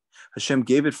reality. Hashem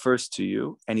gave it first to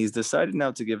you, and he's decided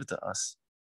now to give it to us.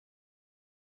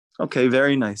 Okay,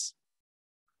 very nice.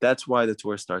 That's why the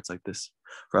Torah starts like this.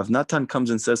 Rav Natan comes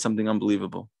and says something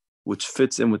unbelievable, which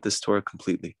fits in with this Torah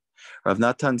completely. Rav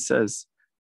Natan says,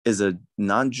 is a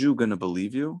non-Jew going to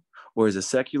believe you? Or is a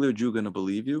secular Jew going to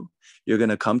believe you? You're going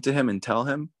to come to him and tell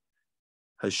him,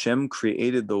 Hashem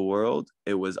created the world.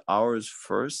 It was ours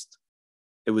first.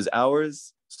 It was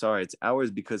ours. Sorry, it's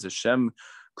ours because Hashem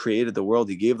created the world.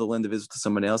 He gave the land of Israel to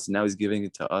someone else, and now he's giving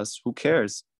it to us. Who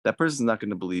cares? That person's not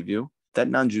going to believe you. That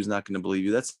non-Jew's not going to believe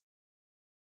you. That's,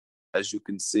 as you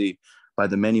can see, by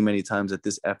the many, many times that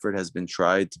this effort has been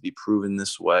tried to be proven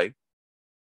this way.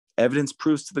 Evidence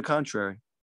proves to the contrary.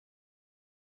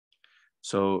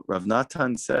 So Rav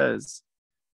Natan says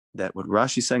that what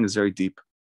Rashi's saying is very deep.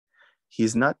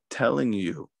 He's not telling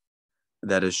you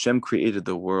that Hashem created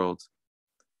the world,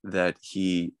 that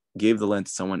he gave the land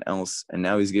to someone else, and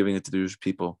now he's giving it to the Jewish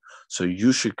people. So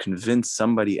you should convince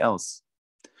somebody else.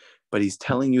 But he's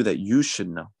telling you that you should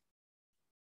know.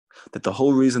 That the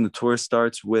whole reason the Torah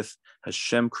starts with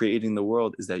Hashem creating the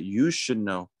world is that you should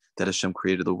know that Hashem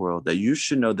created the world, that you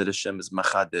should know that Hashem is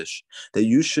Machadish, that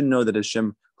you should know that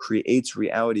Hashem creates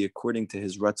reality according to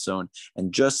his Ratzon.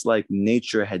 And just like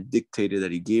nature had dictated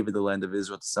that he gave the land of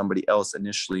Israel to somebody else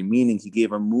initially, meaning he gave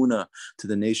Emunah to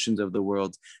the nations of the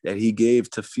world, that he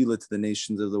gave Tefillah to the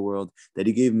nations of the world, that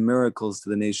he gave miracles to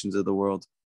the nations of the world.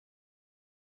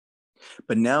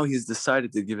 But now he's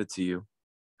decided to give it to you.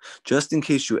 Just in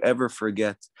case you ever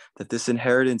forget that this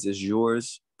inheritance is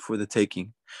yours for the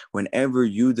taking. Whenever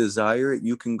you desire it,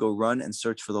 you can go run and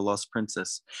search for the lost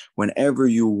princess. Whenever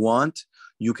you want,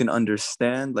 you can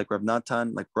understand, like Rav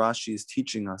Natan, like Rashi is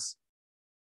teaching us,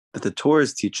 that the Torah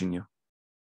is teaching you.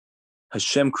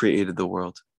 Hashem created the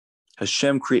world.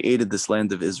 Hashem created this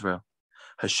land of Israel.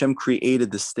 Hashem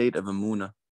created the state of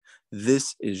Emunah.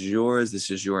 This is yours. This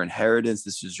is your inheritance.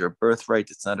 This is your birthright.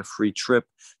 It's not a free trip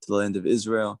to the land of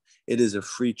Israel. It is a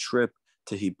free trip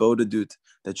to Hibodedut,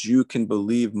 that you can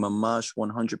believe mamash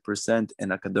 100% in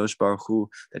HaKadosh Baruch Hu,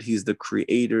 that he's the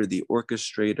creator, the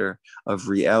orchestrator of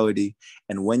reality.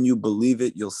 And when you believe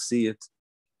it, you'll see it.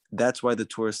 That's why the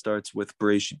Torah starts with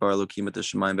Bereshit bara Elokim et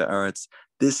hashamayim va'aretz.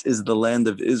 This is the land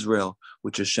of Israel,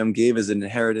 which Hashem gave as an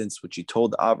inheritance, which he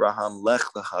told Abraham, Lech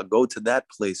lecha, go to that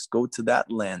place, go to that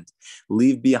land.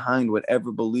 Leave behind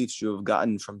whatever beliefs you have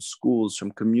gotten from schools,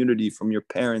 from community, from your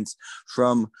parents,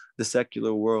 from the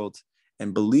secular world,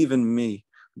 and believe in me.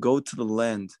 Go to the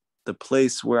land, the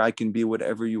place where I can be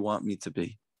whatever you want me to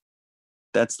be.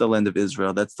 That's the land of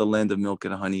Israel. That's the land of milk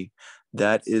and honey.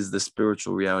 That is the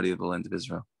spiritual reality of the land of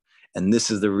Israel. And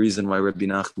this is the reason why Rabbi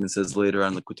Nachman says later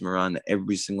on Likutey Moharan that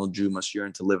every single Jew must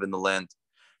yearn to live in the land.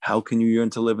 How can you yearn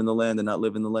to live in the land and not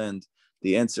live in the land?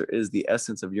 The answer is the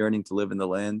essence of yearning to live in the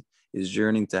land is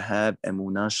yearning to have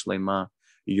Emunah Shlema,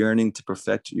 yearning to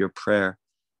perfect your prayer.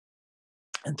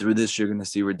 And through this, you're going to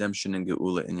see redemption and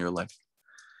Geula in your life.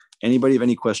 Anybody have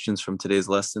any questions from today's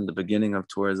lesson, the beginning of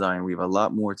Torah Zion? We have a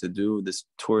lot more to do. This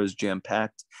Torah is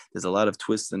jam-packed. There's a lot of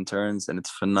twists and turns, and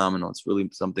it's phenomenal. It's really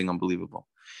something unbelievable.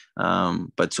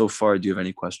 But so far, do you have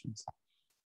any questions?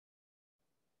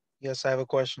 Yes, I have a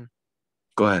question.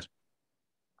 Go ahead.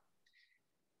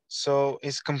 So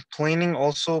is complaining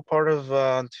also part of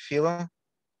tefillah?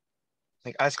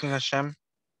 Like asking Hashem?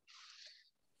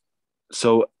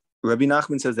 So Rabbi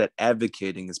Nachman says that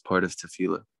advocating is part of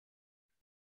tefillah.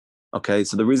 Okay,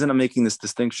 so the reason I'm making this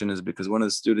distinction is because one of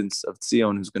the students of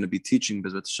Tzion, who's going to be teaching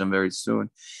Bezrat Hashem very soon,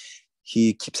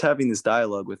 he keeps having this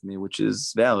dialogue with me, which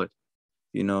is valid.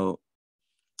 You know,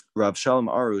 Rav Shalom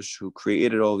Arush, who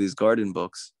created all these garden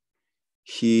books,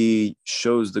 he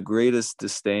shows the greatest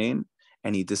disdain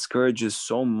And he discourages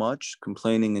so much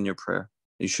complaining in your prayer.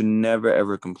 You should never,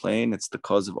 ever complain. It's the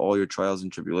cause of all your trials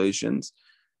and tribulations.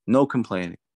 No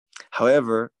complaining.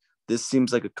 However, this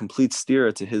seems like a complete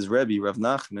steer to his Rebbe, Rav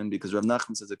Nachman, because Rav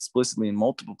Nachman says explicitly in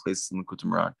multiple places in the Likutey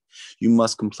Moharan, you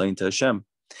must complain to Hashem.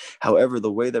 However,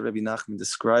 the way that Rabbi Nachman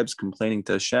describes complaining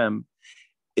to Hashem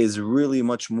is really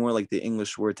much more like the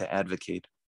English word to advocate.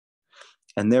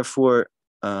 And therefore,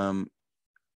 in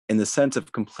the sense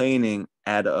of complaining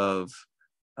out of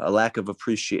a lack of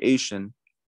appreciation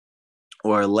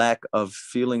or a lack of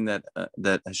feeling that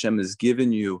that Hashem has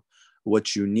given you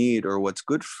what you need or what's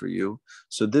good for you,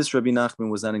 so this Rabbi Nachman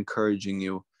was not encouraging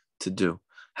you to do.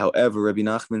 However, Rabbi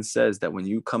Nachman says that when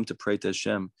you come to pray to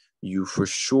Hashem, you for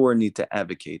sure need to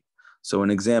advocate. So an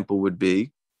example would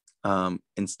be,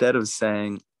 instead of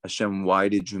saying, Hashem, why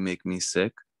did you make me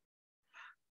sick?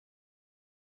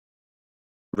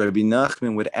 Rabbi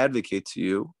Nachman would advocate to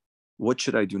you, what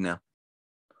should I do now?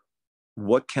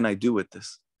 What can I do with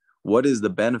this? What is the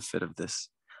benefit of this?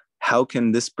 How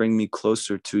can this bring me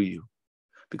closer to you?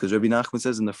 Because Rabbi Nachman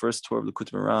says in the first Torah of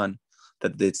Likutey Moharan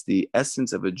that it's the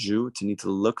essence of a Jew to need to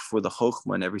look for the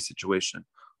chokhmah in every situation.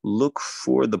 Look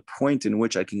for the point in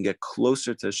which I can get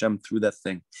closer to Hashem through that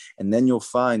thing. And then you'll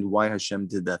find why Hashem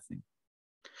did that thing.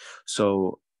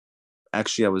 So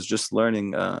actually, I was just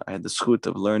learning, I had the zchut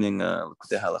of learning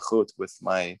Likutey Halachot with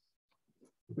my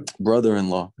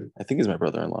brother-in-law. I think he's my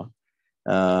brother-in-law.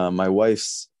 My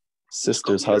wife's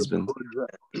sister's husband.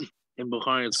 In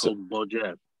Moharan, it's called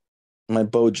Boja. My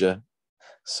Boja.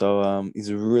 So he's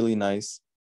a really nice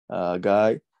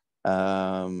guy.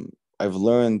 I've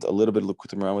learned a little bit of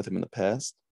Likutey Moharan with him in the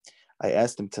past. I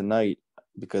asked him tonight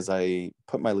because I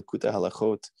put my Likutey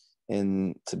Halachot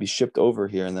in to be shipped over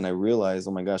here, and then I realized,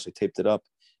 oh my gosh, I taped it up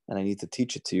and I need to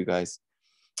teach it to you guys.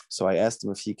 So I asked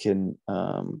him if he can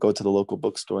go to the local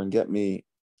bookstore and get me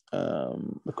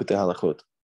Likutey Halachot.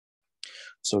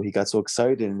 So he got so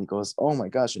excited and he goes, oh my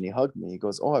gosh, and he hugged me. He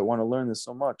goes, oh, I want to learn this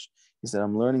so much. He said,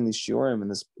 I'm learning these shiurim,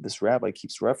 and this rabbi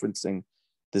keeps referencing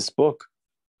this book.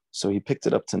 So he picked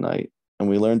it up tonight, and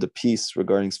we learned a piece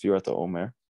regarding Sfirat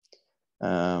HaOmer.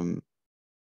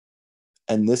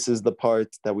 And this is the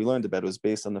part that we learned about. It was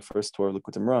based on the first Torah of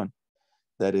Likutey Moharan.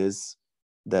 That is,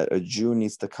 that a Jew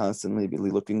needs to constantly be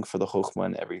looking for the chokhmah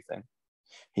in everything.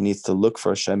 He needs to look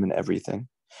for Hashem in everything.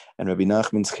 And Rabbi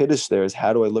Nachman's chiddush there is,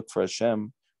 how do I look for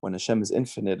Hashem when Hashem is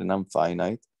infinite and I'm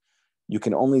finite? You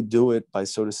can only do it by,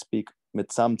 so to speak,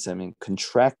 mitzamtzeming,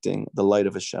 contracting the light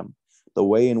of Hashem. The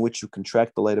way in which you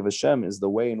contract the light of Hashem is the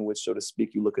way in which, so to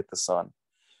speak, you look at the sun.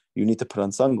 You need to put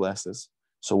on sunglasses.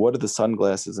 So what are the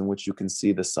sunglasses in which you can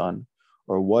see the sun?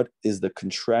 Or what is the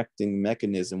contracting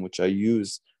mechanism which I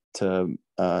use to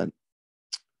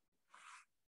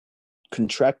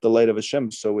contract the light of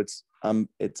Hashem so it's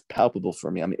palpable for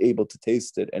me. I'm able to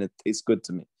taste it and it tastes good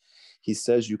to me. He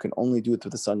says you can only do it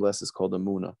through the sunglasses called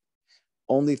Emunah.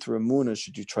 Only through Emunah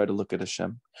should you try to look at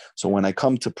Hashem. So when I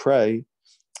come to pray,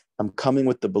 I'm coming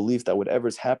with the belief that whatever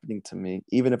is happening to me,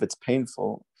 even if it's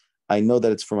painful, I know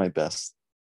that it's for my best.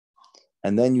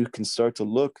 And then you can start to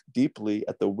look deeply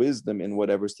at the wisdom in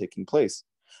whatever's taking place.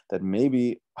 That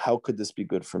maybe, how could this be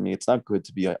good for me? It's not good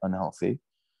to be unhealthy.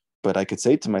 But I could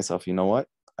say to myself, you know what?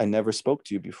 I never spoke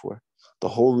to you before. The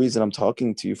whole reason I'm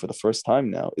talking to you for the first time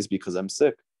now is because I'm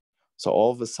sick. So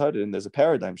all of a sudden, there's a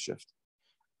paradigm shift.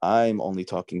 I'm only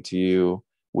talking to you,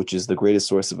 which is the greatest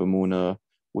source of Emunah,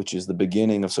 which is the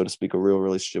beginning of, so to speak, a real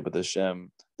relationship with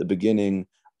Hashem, the beginning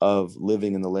of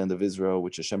living in the land of Israel,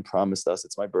 which Hashem promised us.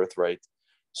 It's my birthright.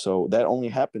 So that only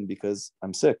happened because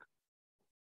I'm sick.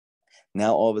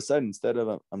 Now, all of a sudden, instead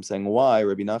of I'm saying why,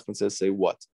 Rabbi Nachman says, say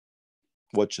what?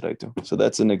 What should I do? So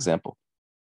that's an example.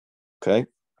 Okay.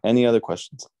 Any other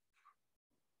questions?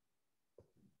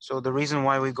 So the reason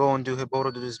why we go and do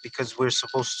Hiborodut is because we're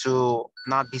supposed to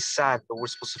not be sad, but we're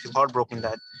supposed to feel heartbroken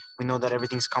that we know that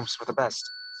everything comes for the best.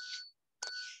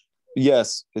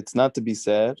 Yes, it's not to be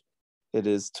sad. It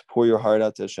is to pour your heart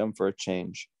out to Hashem for a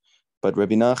change. But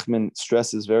Rabbi Nachman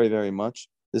stresses very, very much,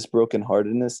 this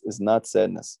brokenheartedness is not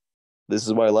sadness. This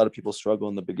is why a lot of people struggle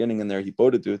in the beginning in their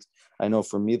Hiborodut. I know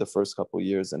for me, the first couple of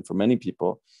years, and for many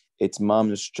people, it's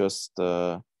mamish just,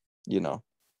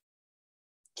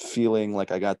 feeling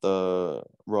like I got the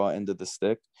raw end of the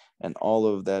stick and all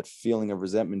of that feeling of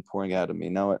resentment pouring out of me.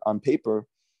 Now, on paper,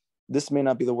 this may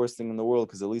not be the worst thing in the world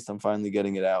because at least I'm finally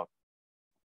getting it out.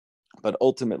 But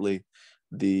ultimately,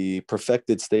 the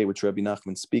perfected state, which Rabbi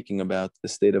Nachman's speaking about, the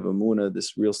state of Emunah,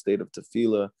 this real state of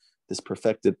tefillah, this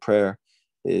perfected prayer,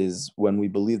 is when we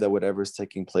believe that whatever is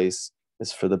taking place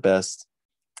is for the best.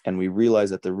 And we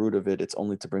realize at the root of it, it's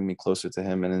only to bring me closer to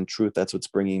him. And in truth, that's what's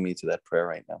bringing me to that prayer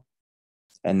right now.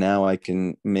 And now I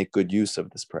can make good use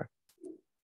of this prayer.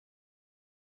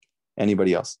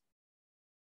 Anybody else?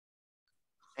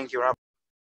 Thank you, Rabbi.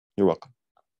 You're welcome.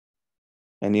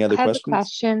 Any other I have questions? a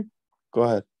question. Go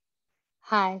ahead.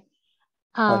 Hi.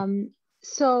 Hi.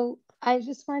 So I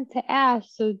just wanted to ask,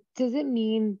 so does it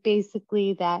mean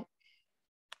basically that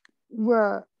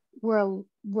we're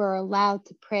allowed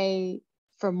to pray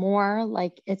for more?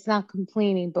 Like, it's not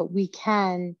complaining, but we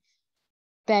can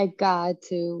beg God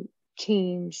to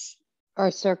change our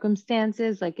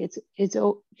circumstances. Like, it's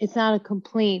not a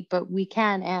complaint, but we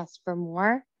can ask for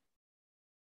more.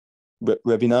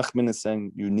 Rabbi Nachman is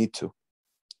saying you need to,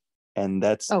 and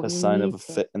that's a sign of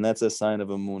that's a sign of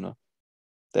Emunah.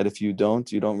 That if you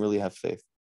don't really have faith,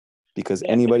 because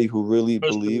anybody who really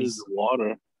believes,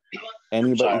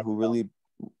 anybody who really,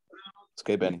 it's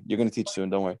okay, Benny, you're going to teach soon.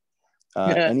 Don't worry.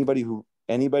 Anybody who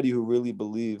really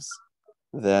believes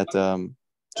that,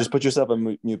 just put yourself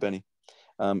on mute, Benny.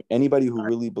 Anybody who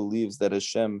really believes that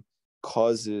Hashem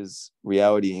causes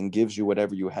reality and gives you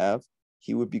whatever you have,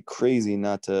 he would be crazy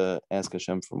not to ask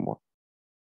Hashem for more.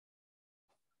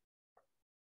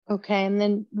 Okay, and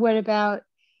then what about,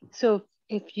 so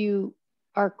if you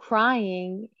are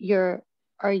crying, isn't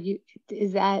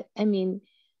that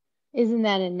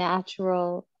a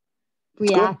natural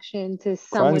reaction to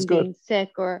someone being sick?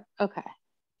 Or okay,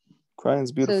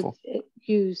 crying's beautiful. So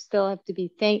you still have to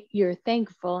be you're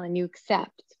thankful and you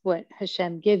accept what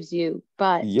Hashem gives you,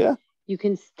 but you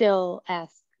can still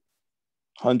ask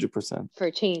 100% for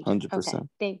change. 100%.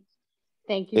 Okay.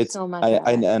 Thank you so much.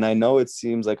 And I know it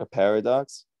seems like a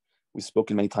paradox. We've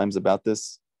spoken many times about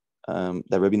this, that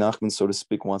Rabbi Nachman, so to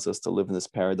speak, wants us to live in this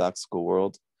paradoxical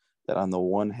world, that on the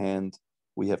one hand,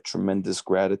 we have tremendous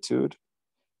gratitude,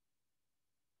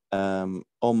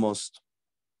 almost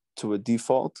to a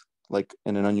default, like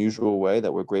in an unusual way,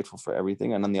 that we're grateful for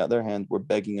everything. And on the other hand, we're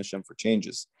begging Hashem for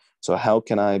changes. So how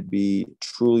can I be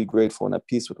truly grateful and at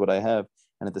peace with what I have,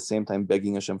 and at the same time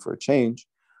begging Hashem for a change?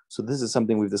 So this is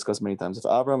something we've discussed many times. If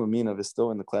Avraham Aminov is still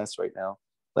in the class right now,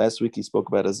 last week he spoke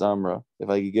about a Zamra. If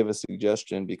I could give a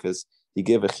suggestion, because he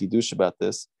gave a chidush about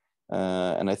this,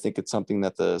 and I think it's something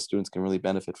that the students can really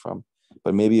benefit from.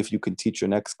 But maybe if you could teach your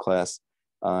next class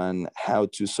on how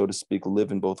to, so to speak,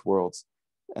 live in both worlds,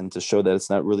 and to show that it's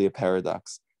not really a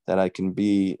paradox, that I can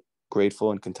be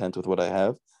grateful and content with what I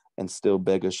have and still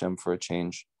beg Hashem for a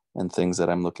change and things that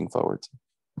I'm looking forward to.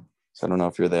 So I don't know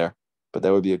if you're there, but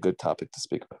that would be a good topic to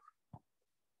speak about.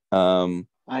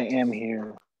 I am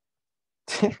here.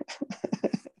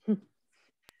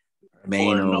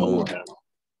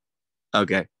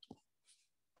 Okay.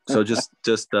 So just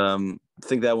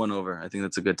think that one over. I think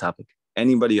that's a good topic.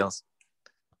 Anybody else?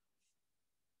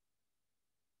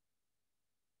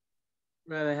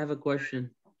 Rabbi, I have a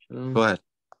question. Go ahead.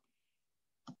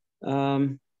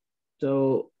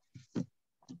 So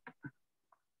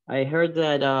I heard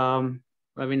that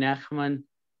Rabbi Nachman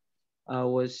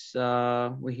was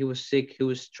when he was sick, he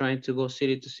was trying to go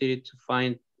city to city to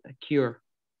find a cure.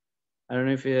 I don't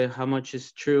know if how much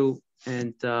is true,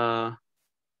 and so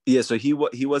he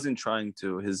wasn't trying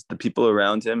to. The people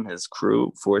around him, his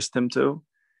crew, forced him to.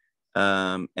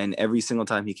 And every single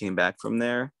time he came back from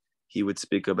there, he would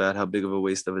speak about how big of a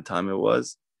waste of a time it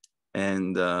was,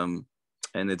 and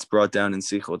it's brought down in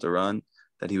Sichot Iran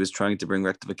that he was trying to bring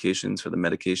rectifications for the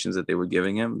medications that they were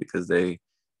giving him, because they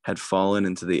had fallen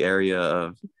into the area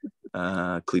of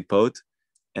klipot,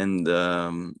 and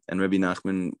Rabbi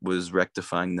Nachman was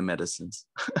rectifying the medicines.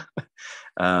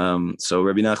 So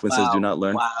Rabbi Nachman says, do not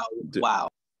learn.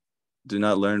 Do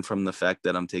not learn from the fact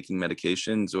that I'm taking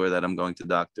medications or that I'm going to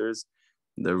doctors.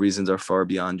 The reasons are far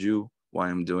beyond you why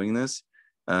I'm doing this.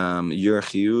 Your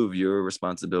chiyuv, your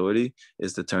responsibility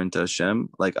is to turn to Hashem,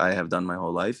 like I have done my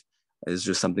whole life. It's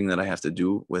just something that I have to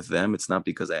do with them. It's not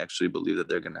because I actually believe that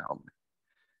they're going to help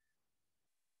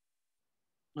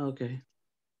me. Okay.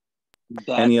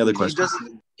 Any other questions?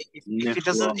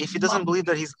 If he doesn't believe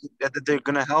that they're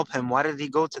going to help him, why did he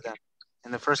go to them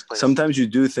in the first place? Sometimes you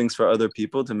do things for other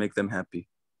people to make them happy.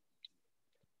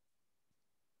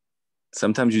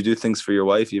 Sometimes you do things for your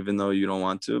wife, even though you don't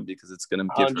want to, because it's going to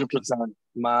give her 100%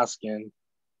 masking.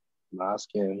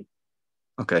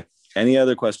 Okay. Any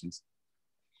other questions?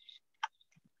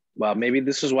 Well, maybe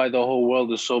this is why the whole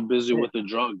world is so busy with the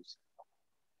drugs.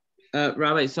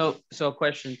 Rabbi, so a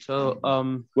question. So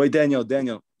wait, Daniel,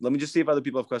 let me just see if other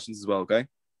people have questions as well, okay?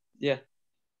 Yeah.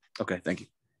 Okay, thank you.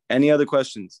 Any other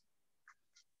questions?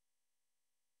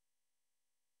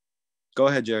 Go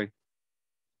ahead, Jerry.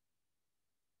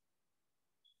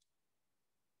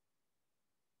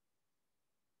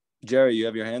 Jerry, you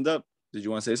have your hand up. Did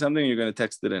you want to say something, or you're going to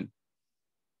text it in?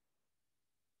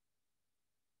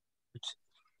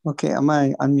 Okay, am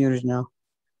I unmuted now?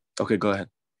 Okay, go ahead.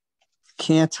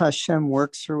 Can't Hashem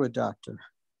work through a doctor?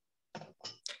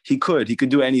 He could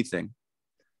do anything.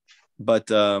 But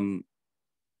Rabbi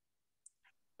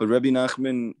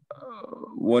Nachman,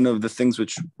 one of the things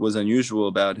which was unusual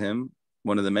about him,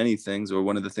 one of the many things, or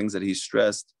one of the things that he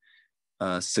stressed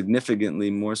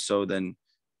significantly more so than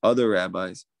other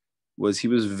rabbis, was he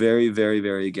was very, very,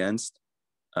 very against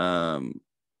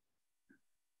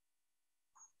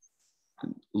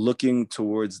looking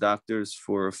towards doctors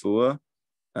for refuah,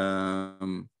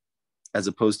 as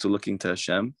opposed to looking to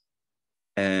Hashem.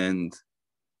 And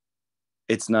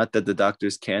it's not that the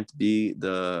doctors can't be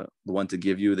the one to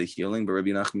give you the healing, but Rabbi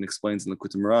Nachman explains in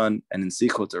Likutey Moharan and in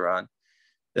Sichot Moharan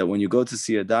that when you go to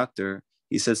see a doctor,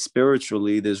 he says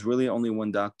spiritually, there's really only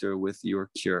one doctor with your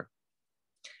cure.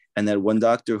 And that one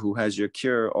doctor who has your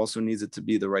cure also needs it to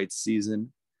be the right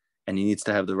season, and he needs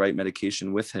to have the right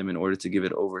medication with him in order to give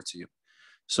it over to you.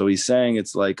 So he's saying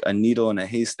it's like a needle in a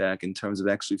haystack in terms of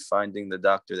actually finding the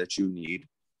doctor that you need.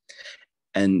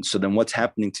 And so then what's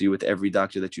happening to you with every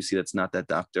doctor that you see that's not that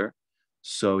doctor?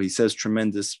 So he says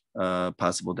tremendous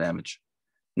possible damage,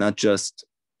 not just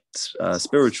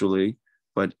spiritually,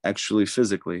 but actually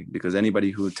physically, because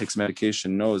anybody who takes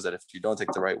medication knows that if you don't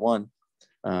take the right one,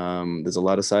 there's a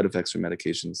lot of side effects from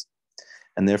medications.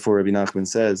 And therefore, Rabbi Nachman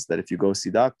says that if you go see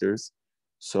doctors,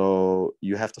 so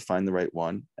you have to find the right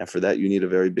one. And for that, you need a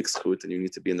very big zchut, and you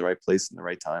need to be in the right place in the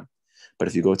right time. But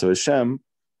if you go to Hashem,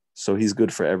 so he's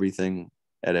good for everything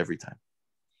at every time.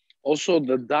 Also,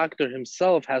 the doctor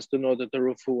himself has to know that the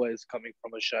refuah is coming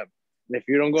from Hashem. And if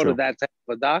you don't go to that type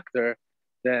of a doctor,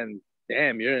 then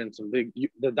damn, you're in some big.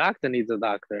 The doctor needs a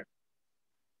doctor.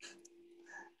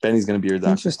 Benny's going to be your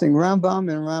doctor. Interesting.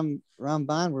 Rambam and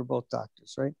Ramban were both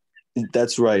doctors, right?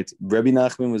 That's right. Rabbi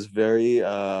Nachman was very.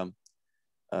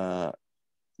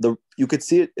 You could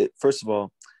see it. First of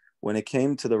all, when it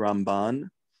came to the Ramban,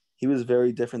 he was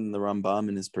very different than the Rambam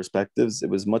in his perspectives. It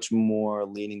was much more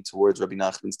leaning towards Rabbi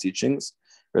Nachman's teachings.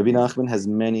 Rabbi Nachman has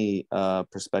many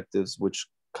perspectives which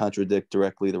contradict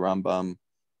directly the Rambam,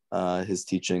 his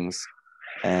teachings,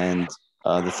 and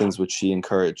the things which he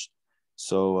encouraged.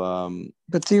 So,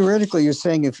 but theoretically, you're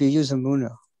saying if you use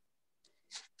Emunah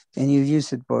and you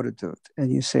use it Bodhidut,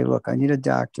 and you say, "Look, I need a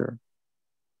doctor.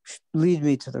 Lead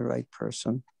me to the right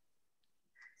person,"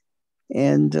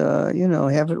 and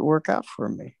have it work out for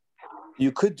me.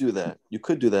 You could do that.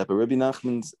 But Rabbi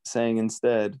Nachman's saying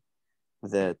instead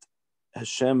that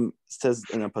Hashem says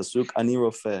in a pasuk, Ani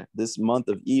Rofeh. This month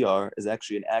of ER is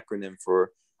actually an acronym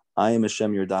for I am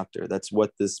Hashem, your doctor. That's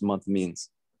what this month means,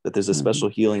 that there's a special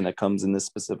healing that comes in this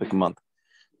specific month.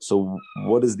 So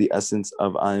what is the essence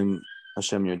of I'm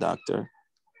Hashem, your doctor?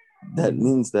 That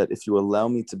means that if you allow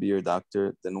me to be your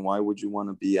doctor, then why would you want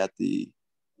to be at the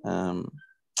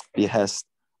behest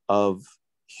of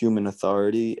human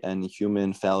authority and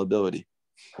human fallibility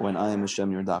when I am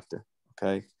Hashem, your doctor?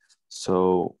 Okay.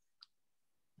 So,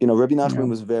 Rabbi Nachman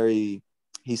was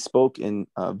he spoke in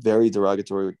very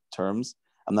derogatory terms.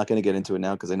 I'm not going to get into it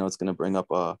now because I know it's going to bring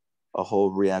up a whole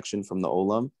reaction from the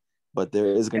Olam, but there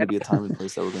is going to be a time and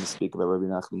place that we're going to speak about Rabbi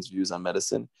Nachman's views on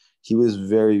medicine. He was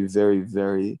very, very,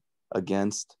 very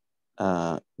against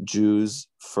Jews'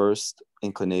 first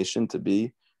inclination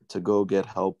to go get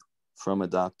help from a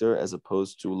doctor as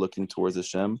opposed to looking towards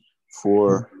Hashem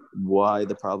for why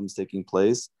the problem's taking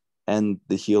place and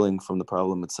the healing from the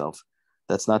problem itself.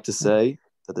 That's not to say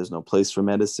that there's no place for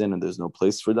medicine and there's no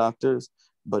place for doctors,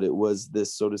 but it was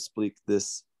this, so to speak,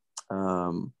 this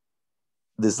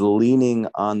leaning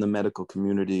on the medical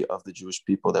community of the Jewish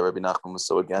people that Rabbi Nachman was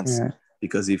so against,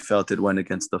 because he felt it went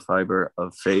against the fiber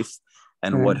of faith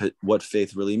and what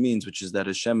faith really means, which is that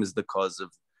Hashem is the cause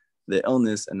of the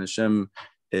illness, and Hashem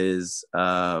is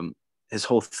his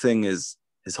whole thing is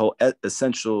his whole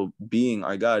essential being,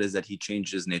 our God, is that he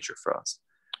changes nature for us.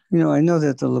 I know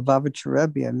that the Lubavitcher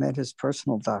Rebbe, I met his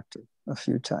personal doctor a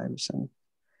few times, and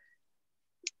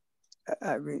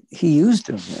he used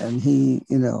him, and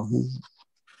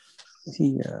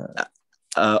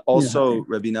also,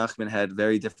 Rabbi Nachman had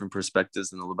very different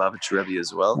perspectives than the Lubavitcher Rebbe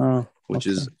as well, which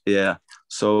is,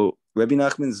 So Rabbi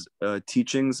Nachman's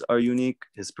teachings are unique.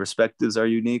 His perspectives are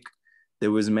unique.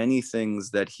 There was many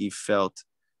things that he felt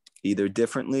either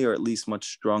differently or at least much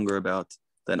stronger about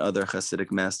than other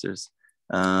Hasidic masters.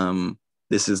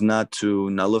 This is not to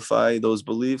nullify those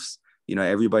beliefs.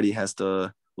 Everybody has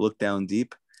to look down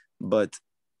deep, but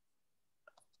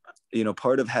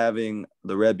part of having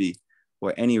the Rebbe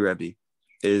or any Rebbe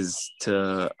is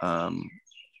to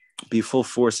be full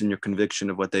force in your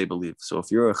conviction of what they believe. So if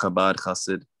you're a Chabad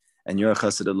Chassid and you're a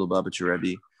Chassid of Lubavitcher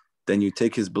Rebbe, then you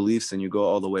take his beliefs and you go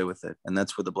all the way with it. And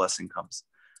that's where the blessing comes.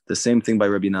 The same thing by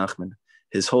Rabbi Nachman.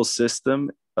 His whole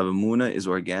system of Emunah is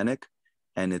organic,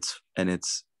 and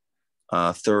it's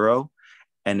thorough,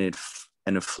 and it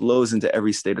flows into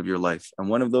every state of your life. And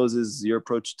one of those is your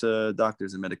approach to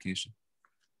doctors and medication.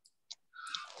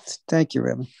 Thank you,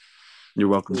 Rabbi. You're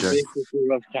welcome, So Jerry. basically,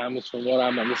 Rav Kalmus, from what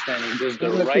I'm understanding, there's the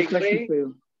right way,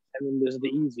 and then there's the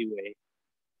easy way.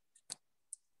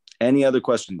 Any other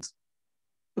questions?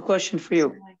 A question for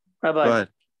you, Rabbi. Go ahead.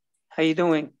 How you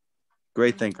doing?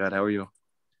 Great, thank God. How are you?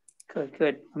 Good,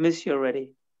 good. I miss you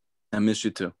already. I miss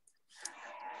you too.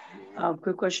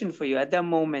 Quick question for you. At that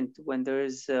moment when there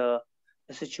is a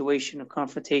situation, a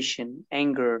confrontation,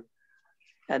 anger,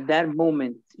 at that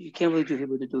moment, you can't really do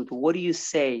Hebrew to do it. What do you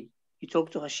say? You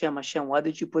talk to Hashem, Hashem, why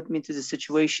did you put me into this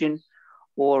situation?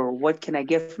 Or what can I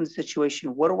get from the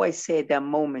situation? What do I say at that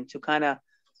moment to kind of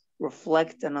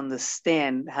reflect and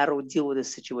understand how to deal with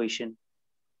this situation?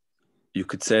 You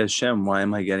could say, Hashem, why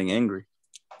am I getting angry?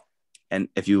 And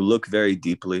if you look very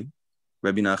deeply,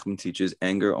 Rabbi Nachman teaches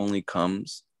anger only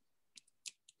comes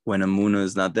when Emunah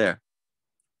is not there.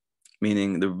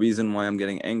 Meaning the reason why I'm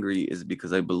getting angry is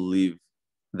because I believe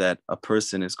that a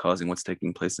person is causing what's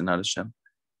taking place and not Hashem.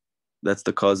 That's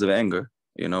the cause of anger.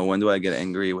 You know, when do I get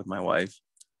angry with my wife?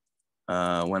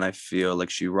 When I feel like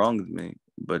she wronged me.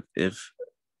 But if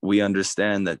we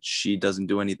understand that she doesn't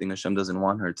do anything Hashem doesn't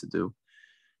want her to do,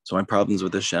 so my problem's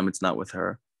with Hashem, it's not with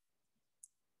her.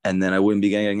 And then I wouldn't be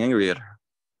getting angry at her.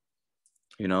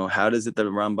 You know, how does it that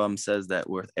Rambam says that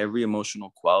with every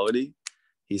emotional quality,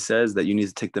 he says that you need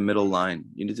to take the middle line.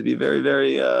 You need to be very,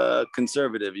 very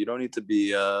conservative. You don't need to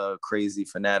be crazy,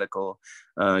 fanatical.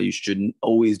 You should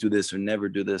always do this or never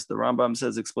do this. The Rambam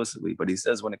says explicitly, but he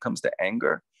says when it comes to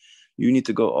anger, you need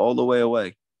to go all the way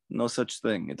away. No such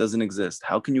thing. It doesn't exist.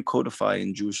 How can you codify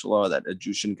in Jewish law that a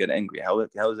Jew shouldn't get angry? How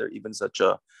is there even such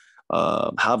a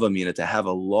havamina to have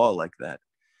a law like that?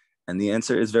 And the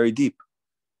answer is very deep.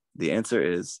 The answer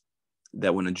is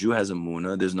that when a Jew has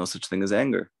Emunah, there's no such thing as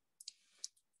anger.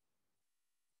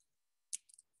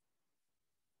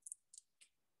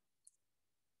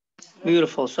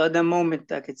 Beautiful. So at that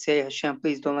moment, I could say, Hashem,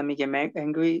 please don't let me get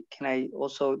angry. Can I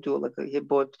also do it like a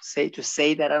hitboard to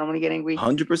say that I don't want to get angry?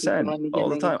 100%. All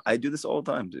the time. I do this all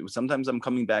the time. Sometimes I'm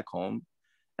coming back home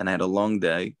and I had a long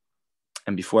day.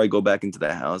 And before I go back into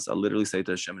the house, I'll literally say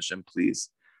to Hashem, Hashem, please,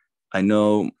 I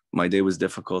know my day was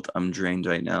difficult. I'm drained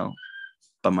right now.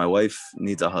 But my wife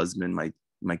needs a husband.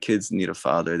 My kids need a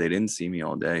father. They didn't see me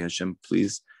all day. Hashem,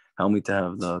 please help me to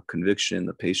have the conviction,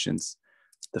 the patience,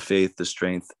 the faith, the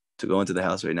strength to go into the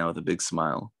house right now with a big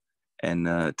smile and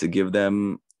to give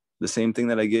them the same thing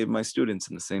that I gave my students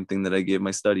and the same thing that I gave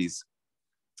my studies.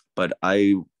 But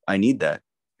I need that,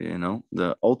 you know.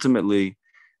 Ultimately,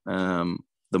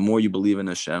 the more you believe in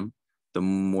Hashem, the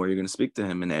more you're going to speak to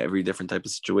him in every different type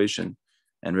of situation.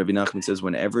 And Rabbi Nachman says,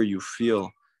 whenever you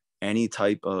feel any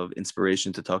type of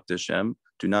inspiration to talk to Hashem,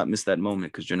 do not miss that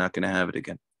moment because you're not going to have it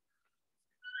again.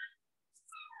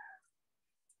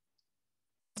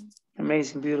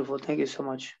 Amazing, beautiful. Thank you so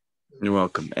much. You're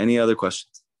welcome. Any other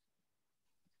questions?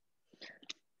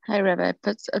 Hi, Rabbi. I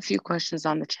put a few questions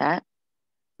on the chat.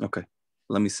 Okay,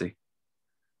 let me see.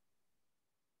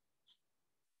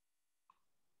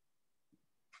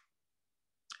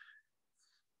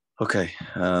 Okay,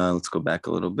 let's go back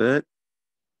a little bit.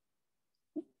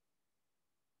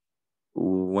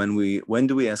 When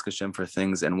do we ask Hashem for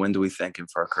things and when do we thank him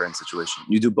for our current situation?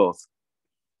 You do both.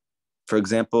 For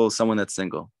example, someone that's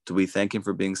single, do we thank him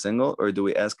for being single or do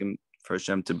we ask him for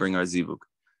Hashem to bring our zivug?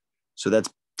 So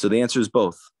the answer is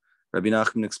both. Rabbi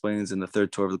Nachman explains in the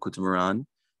third Torah of Likutey Moharan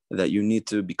that you need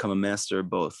to become a master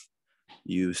of both.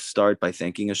 You start by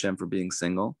thanking Hashem for being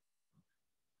single.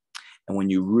 And when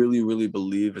you really, really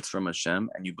believe it's from Hashem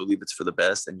and you believe it's for the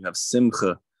best and you have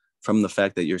simcha from the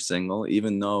fact that you're single,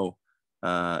 even though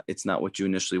it's not what you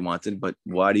initially wanted, but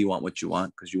why do you want what you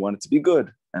want? Because you want it to be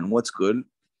good. And what's good?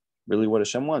 Really what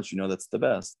Hashem wants. You know that's the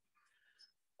best.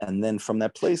 And then from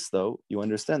that place, though, you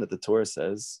understand that the Torah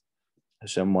says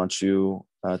Hashem wants you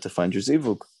to find your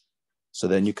zivug. So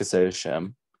then you could say,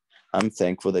 Hashem, I'm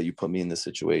thankful that you put me in this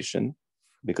situation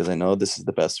because I know this is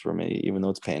the best for me, even though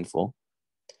it's painful.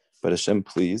 But Hashem,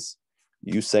 please,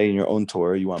 you say in your own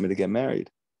Torah, you want me to get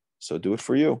married. So do it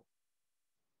for you.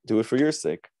 Do it for your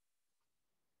sake.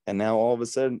 And now all of a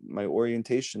sudden, my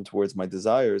orientation towards my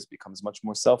desires becomes much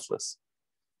more selfless.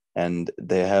 And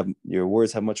your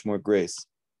words have much more grace.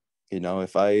 You know,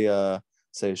 if I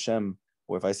say Hashem,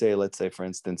 or if I say, let's say, for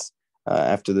instance,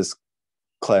 after this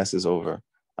class is over,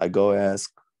 I go ask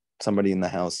somebody in the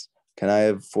house, can I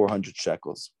have 400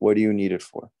 shekels? What do you need it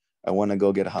for? I want to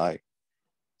go get high.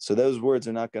 So those words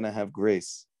are not going to have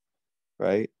grace,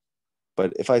 right?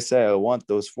 But if I say I want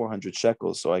those 400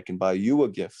 shekels so I can buy you a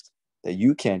gift that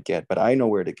you can't get, but I know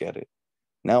where to get it,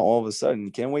 now all of a sudden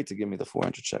you can't wait to give me the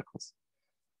 400 shekels.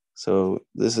 So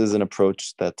this is an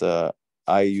approach that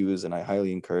I use and I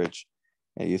highly encourage.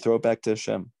 And you throw it back to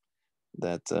Hashem,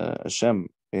 that Hashem,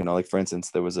 like for instance,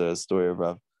 there was a story of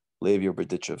Rav Levi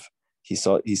Berdichev. He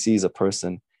sees a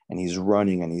person and he's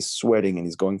running and he's sweating and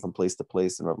he's going from place to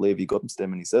place. And Rav Levi goes to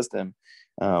him and he says to him,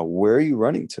 where are you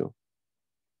running to?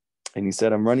 And he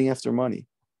said, I'm running after money.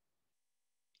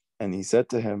 And he said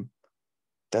to him,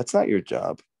 that's not your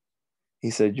job. He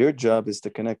said, your job is to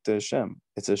connect to Hashem.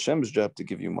 It's Hashem's job to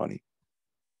give you money.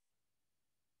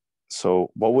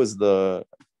 So what's the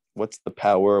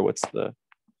power? What's the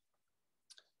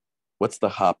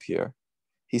hop here?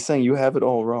 He's saying you have it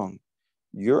all wrong.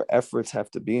 Your efforts have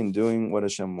to be in doing what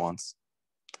Hashem wants.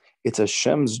 It's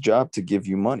Hashem's job to give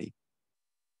you money.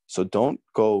 So don't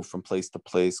go from place to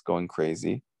place going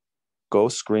crazy. Go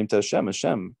scream to Hashem,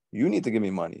 Hashem, you need to give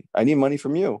me money. I need money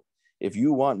from you. If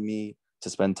you want me to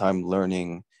spend time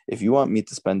learning, if you want me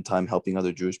to spend time helping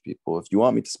other Jewish people, if you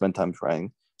want me to spend time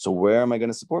praying, so where am I going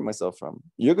to support myself from?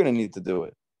 You're going to need to do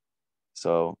it.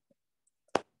 So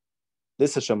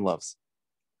this Hashem loves.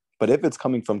 But if it's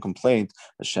coming from complaint,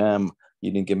 Hashem,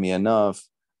 you didn't give me enough.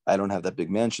 I don't have that big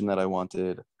mansion that I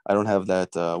wanted. I don't have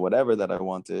that whatever that I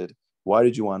wanted. Why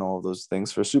did you want all of those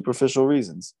things? For superficial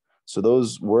reasons. So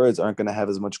those words aren't going to have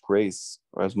as much grace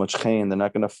or as much chen. They're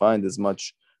not going to find as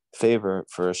much favor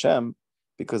for Hashem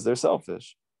because they're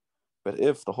selfish. But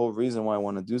if the whole reason why I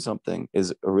want to do something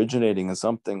is originating in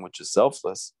something which is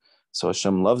selfless, so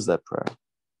Hashem loves that prayer.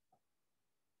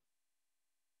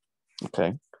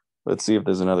 Okay, let's see if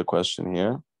there's another question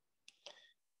here.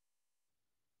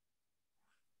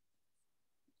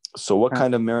 So what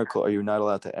kind of miracle are you not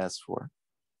allowed to ask for?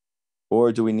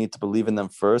 Or do we need to believe in them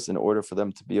first in order for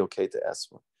them to be okay to ask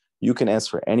for? You can ask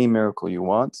for any miracle you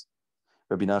want.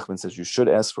 Rabbi Nachman says you should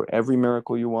ask for every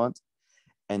miracle you want,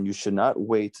 and you should not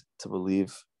wait to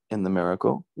believe in the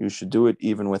miracle. You should do it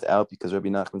even without, because Rabbi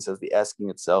Nachman says the asking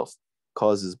itself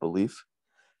causes belief.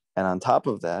 And on top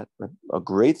of that, a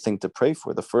great thing to pray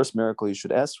for, the first miracle you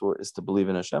should ask for is to believe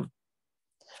in Hashem.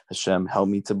 Hashem, help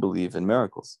me to believe in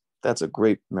miracles. That's a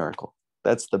great miracle.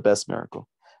 That's the best miracle.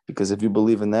 Because if you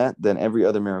believe in that, then every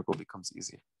other miracle becomes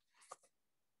easy.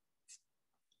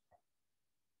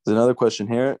 There's another question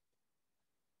here.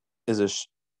 Does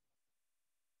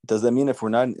that mean if we're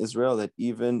not in Israel, that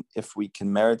even if we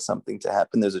can merit something to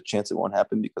happen, there's a chance it won't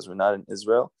happen because we're not in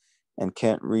Israel and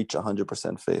can't reach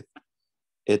 100% faith?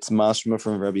 It's mashma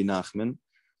from Rabbi Nachman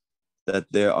that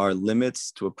there are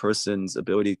limits to a person's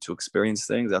ability to experience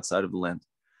things outside of the land.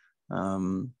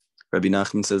 Rabbi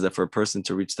Nachman says that for a person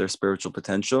to reach their spiritual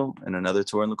potential, in another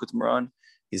Torah in Likutey Moharan,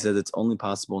 he says it's only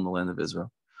possible in the land of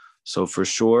Israel. So for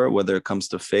sure, whether it comes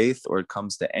to faith or it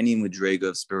comes to any madrega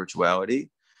of spirituality,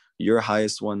 your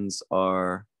highest ones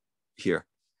are here.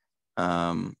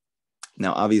 Now,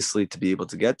 obviously, to be able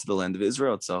to get to the land of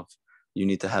Israel itself, you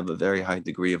need to have a very high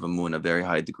degree of emunah, a very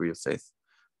high degree of faith,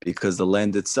 because the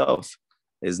land itself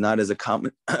is not as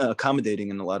accommodating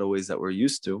in a lot of ways that we're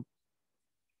used to.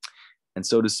 And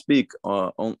so to speak,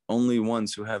 only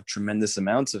ones who have tremendous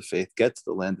amounts of faith get to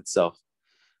the land itself.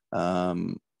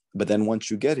 But then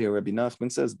once you get here, Rabbi Nachman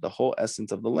says the whole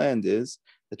essence of the land is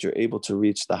that you're able to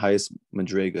reach the highest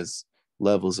madregas,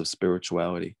 levels of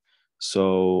spirituality.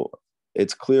 So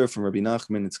it's clear from Rabbi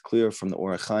Nachman, it's clear from the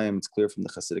Orach Chaim, it's clear from the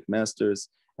Hasidic masters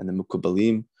and the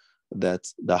Mukubalim that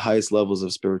the highest levels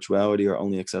of spirituality are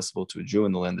only accessible to a Jew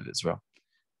in the land of Israel.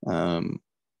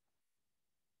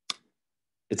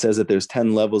 It says that there's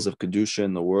 10 levels of Kedusha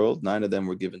in the world. 9 of them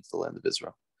were given to the land of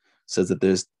Israel. It says that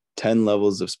there's 10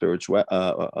 levels of spiritual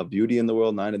of beauty in the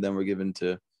world. 9 of them were given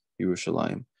to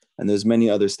Yerushalayim. And there's many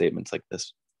other statements like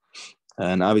this.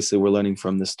 And obviously we're learning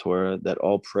from this Torah that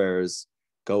all prayers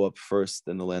go up first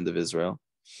in the land of Israel,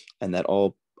 and that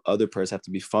all other prayers have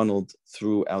to be funneled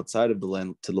through outside of the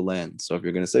land to the land. So if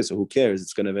you're going to say, so who cares?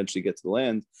 It's going to eventually get to the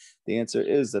land. The answer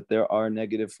is that there are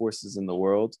negative forces in the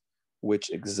world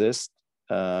which exist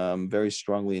very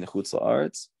strongly in Chutz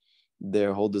La'aretz.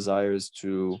 Their whole desire is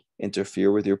to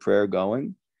interfere with your prayer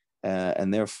going,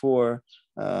 and therefore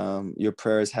your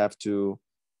prayers have to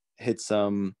hit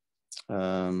some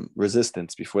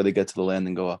resistance before they get to the land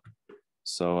and go up.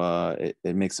 So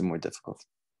it makes it more difficult.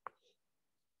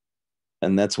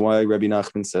 And that's why Rabbi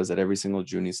Nachman says that every single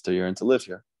Jew needs to yearn to live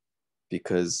here,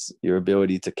 because your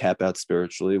ability to cap out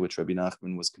spiritually, which Rabbi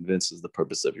Nachman was convinced is the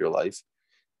purpose of your life,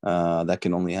 that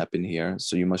can only happen here.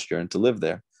 So you must yearn to live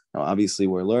there. Now, obviously,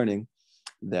 we're learning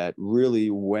that really,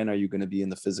 when are you going to be in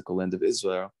the physical land of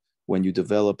Israel? When you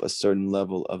develop a certain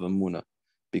level of emunah.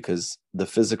 because the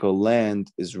physical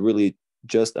land is really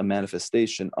just a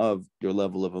manifestation of your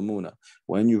level of Emunah.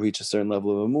 When you reach a certain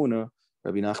level of Emunah,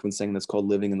 Rabbi Nachman saying that's called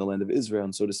living in the land of Israel,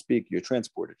 and so to speak, you're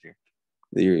transported here.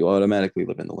 You automatically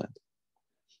live in the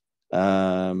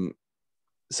land.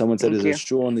 Someone said, is a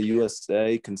shul in the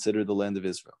USA considered the land of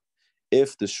Israel?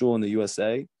 If the shul in the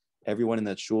USA, everyone in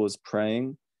that shul is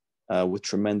praying with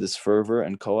tremendous fervor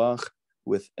and koach,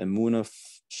 with emunah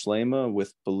shlema,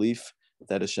 with belief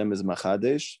that Hashem is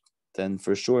machadesh, then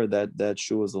for sure that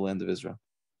shul is the land of Israel.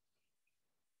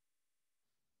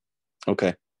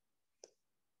 Okay.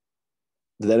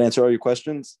 Did that answer all your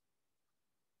questions?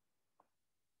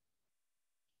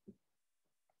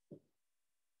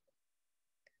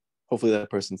 Hopefully that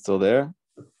person's still there.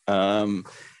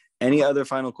 Any other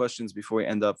final questions before we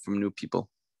end up from new people?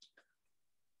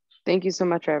 Thank you so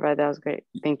much, Rabbi. That was great.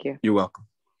 Thank you. You're welcome.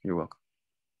 You're welcome.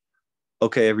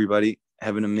 Okay, everybody.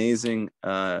 Have an amazing,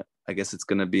 I guess it's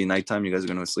going to be nighttime. You guys are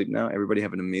going to sleep now. Everybody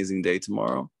have an amazing day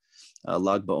tomorrow.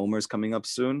 Lag BaOmer is coming up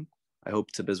soon. I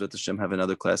hope to Bezrat Hashem have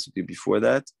another class with you before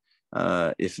that.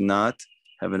 If not,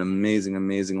 have an amazing,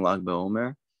 amazing Lag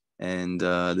BaOmer. And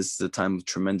this is a time of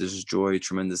tremendous joy,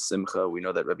 tremendous simcha. We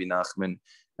know that Rabbi Nachman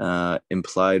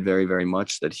implied very, very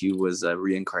much that he was a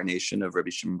reincarnation of Rabbi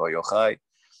Shimon Bar Yochai.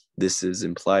 This is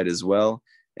implied as well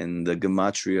in the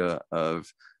gematria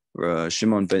of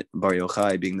Shimon Bar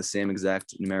Yochai being the same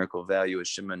exact numerical value as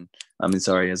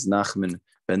as Nachman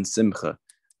ben Simcha,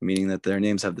 meaning that their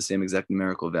names have the same exact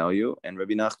numerical value. And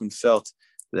Rabbi Nachman felt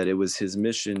that it was his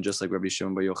mission, just like Rabbi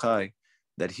Shimon Bar Yochai,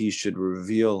 that he should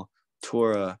reveal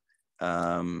Torah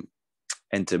and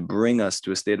to bring us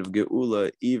to a state of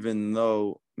Geula, even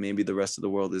though maybe the rest of the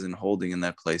world isn't holding in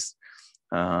that place.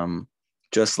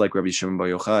 Just like Rabbi Shimon Bar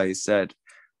Yochai said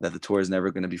that the Torah is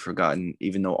never going to be forgotten,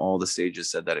 even though all the sages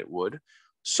said that it would.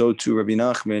 So too, Rabbi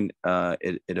Nachman,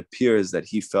 it appears that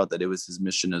he felt that it was his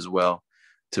mission as well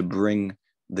to bring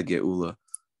the Geula.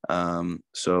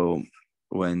 So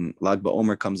when Lag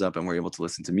BaOmer comes up and we're able to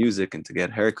listen to music and to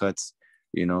get haircuts,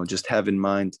 just have in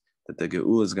mind that the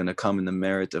Geula is going to come in the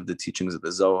merit of the teachings of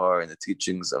the Zohar and the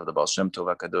teachings of the Baal Shem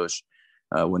Tov HaKadosh.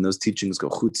 When those teachings go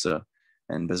chutza,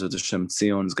 and Bezrat Hashem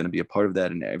Tzion is going to be a part of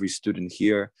that, and every student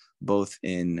here, both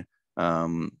in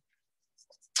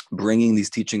bringing these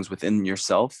teachings within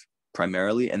yourself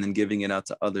primarily, and then giving it out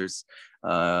to others,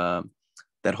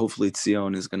 that hopefully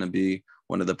Tzion is going to be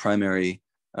one of the primary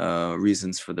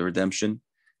reasons for the redemption,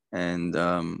 and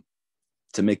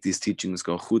to make these teachings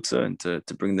go chutza, and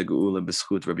to bring the Geula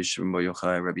b'schut Rabbi Shimon Bar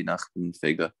Yochai, Rabbi Nachman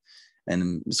Fega,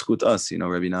 and b'schut us.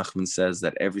 Rabbi Nachman says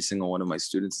that every single one of my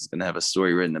students is going to have a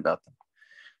story written about them.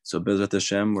 So Bezrat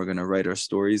Hashem, we're going to write our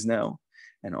stories now,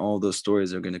 and all those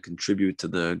stories are going to contribute to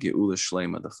the Geula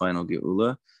Shlema, the final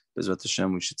Geula. Bezrat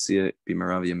Hashem, we should see it.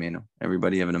 B'merav Yameinu.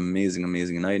 Everybody have an amazing,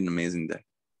 amazing night and amazing day.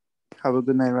 Have a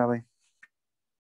good night, Rabbi.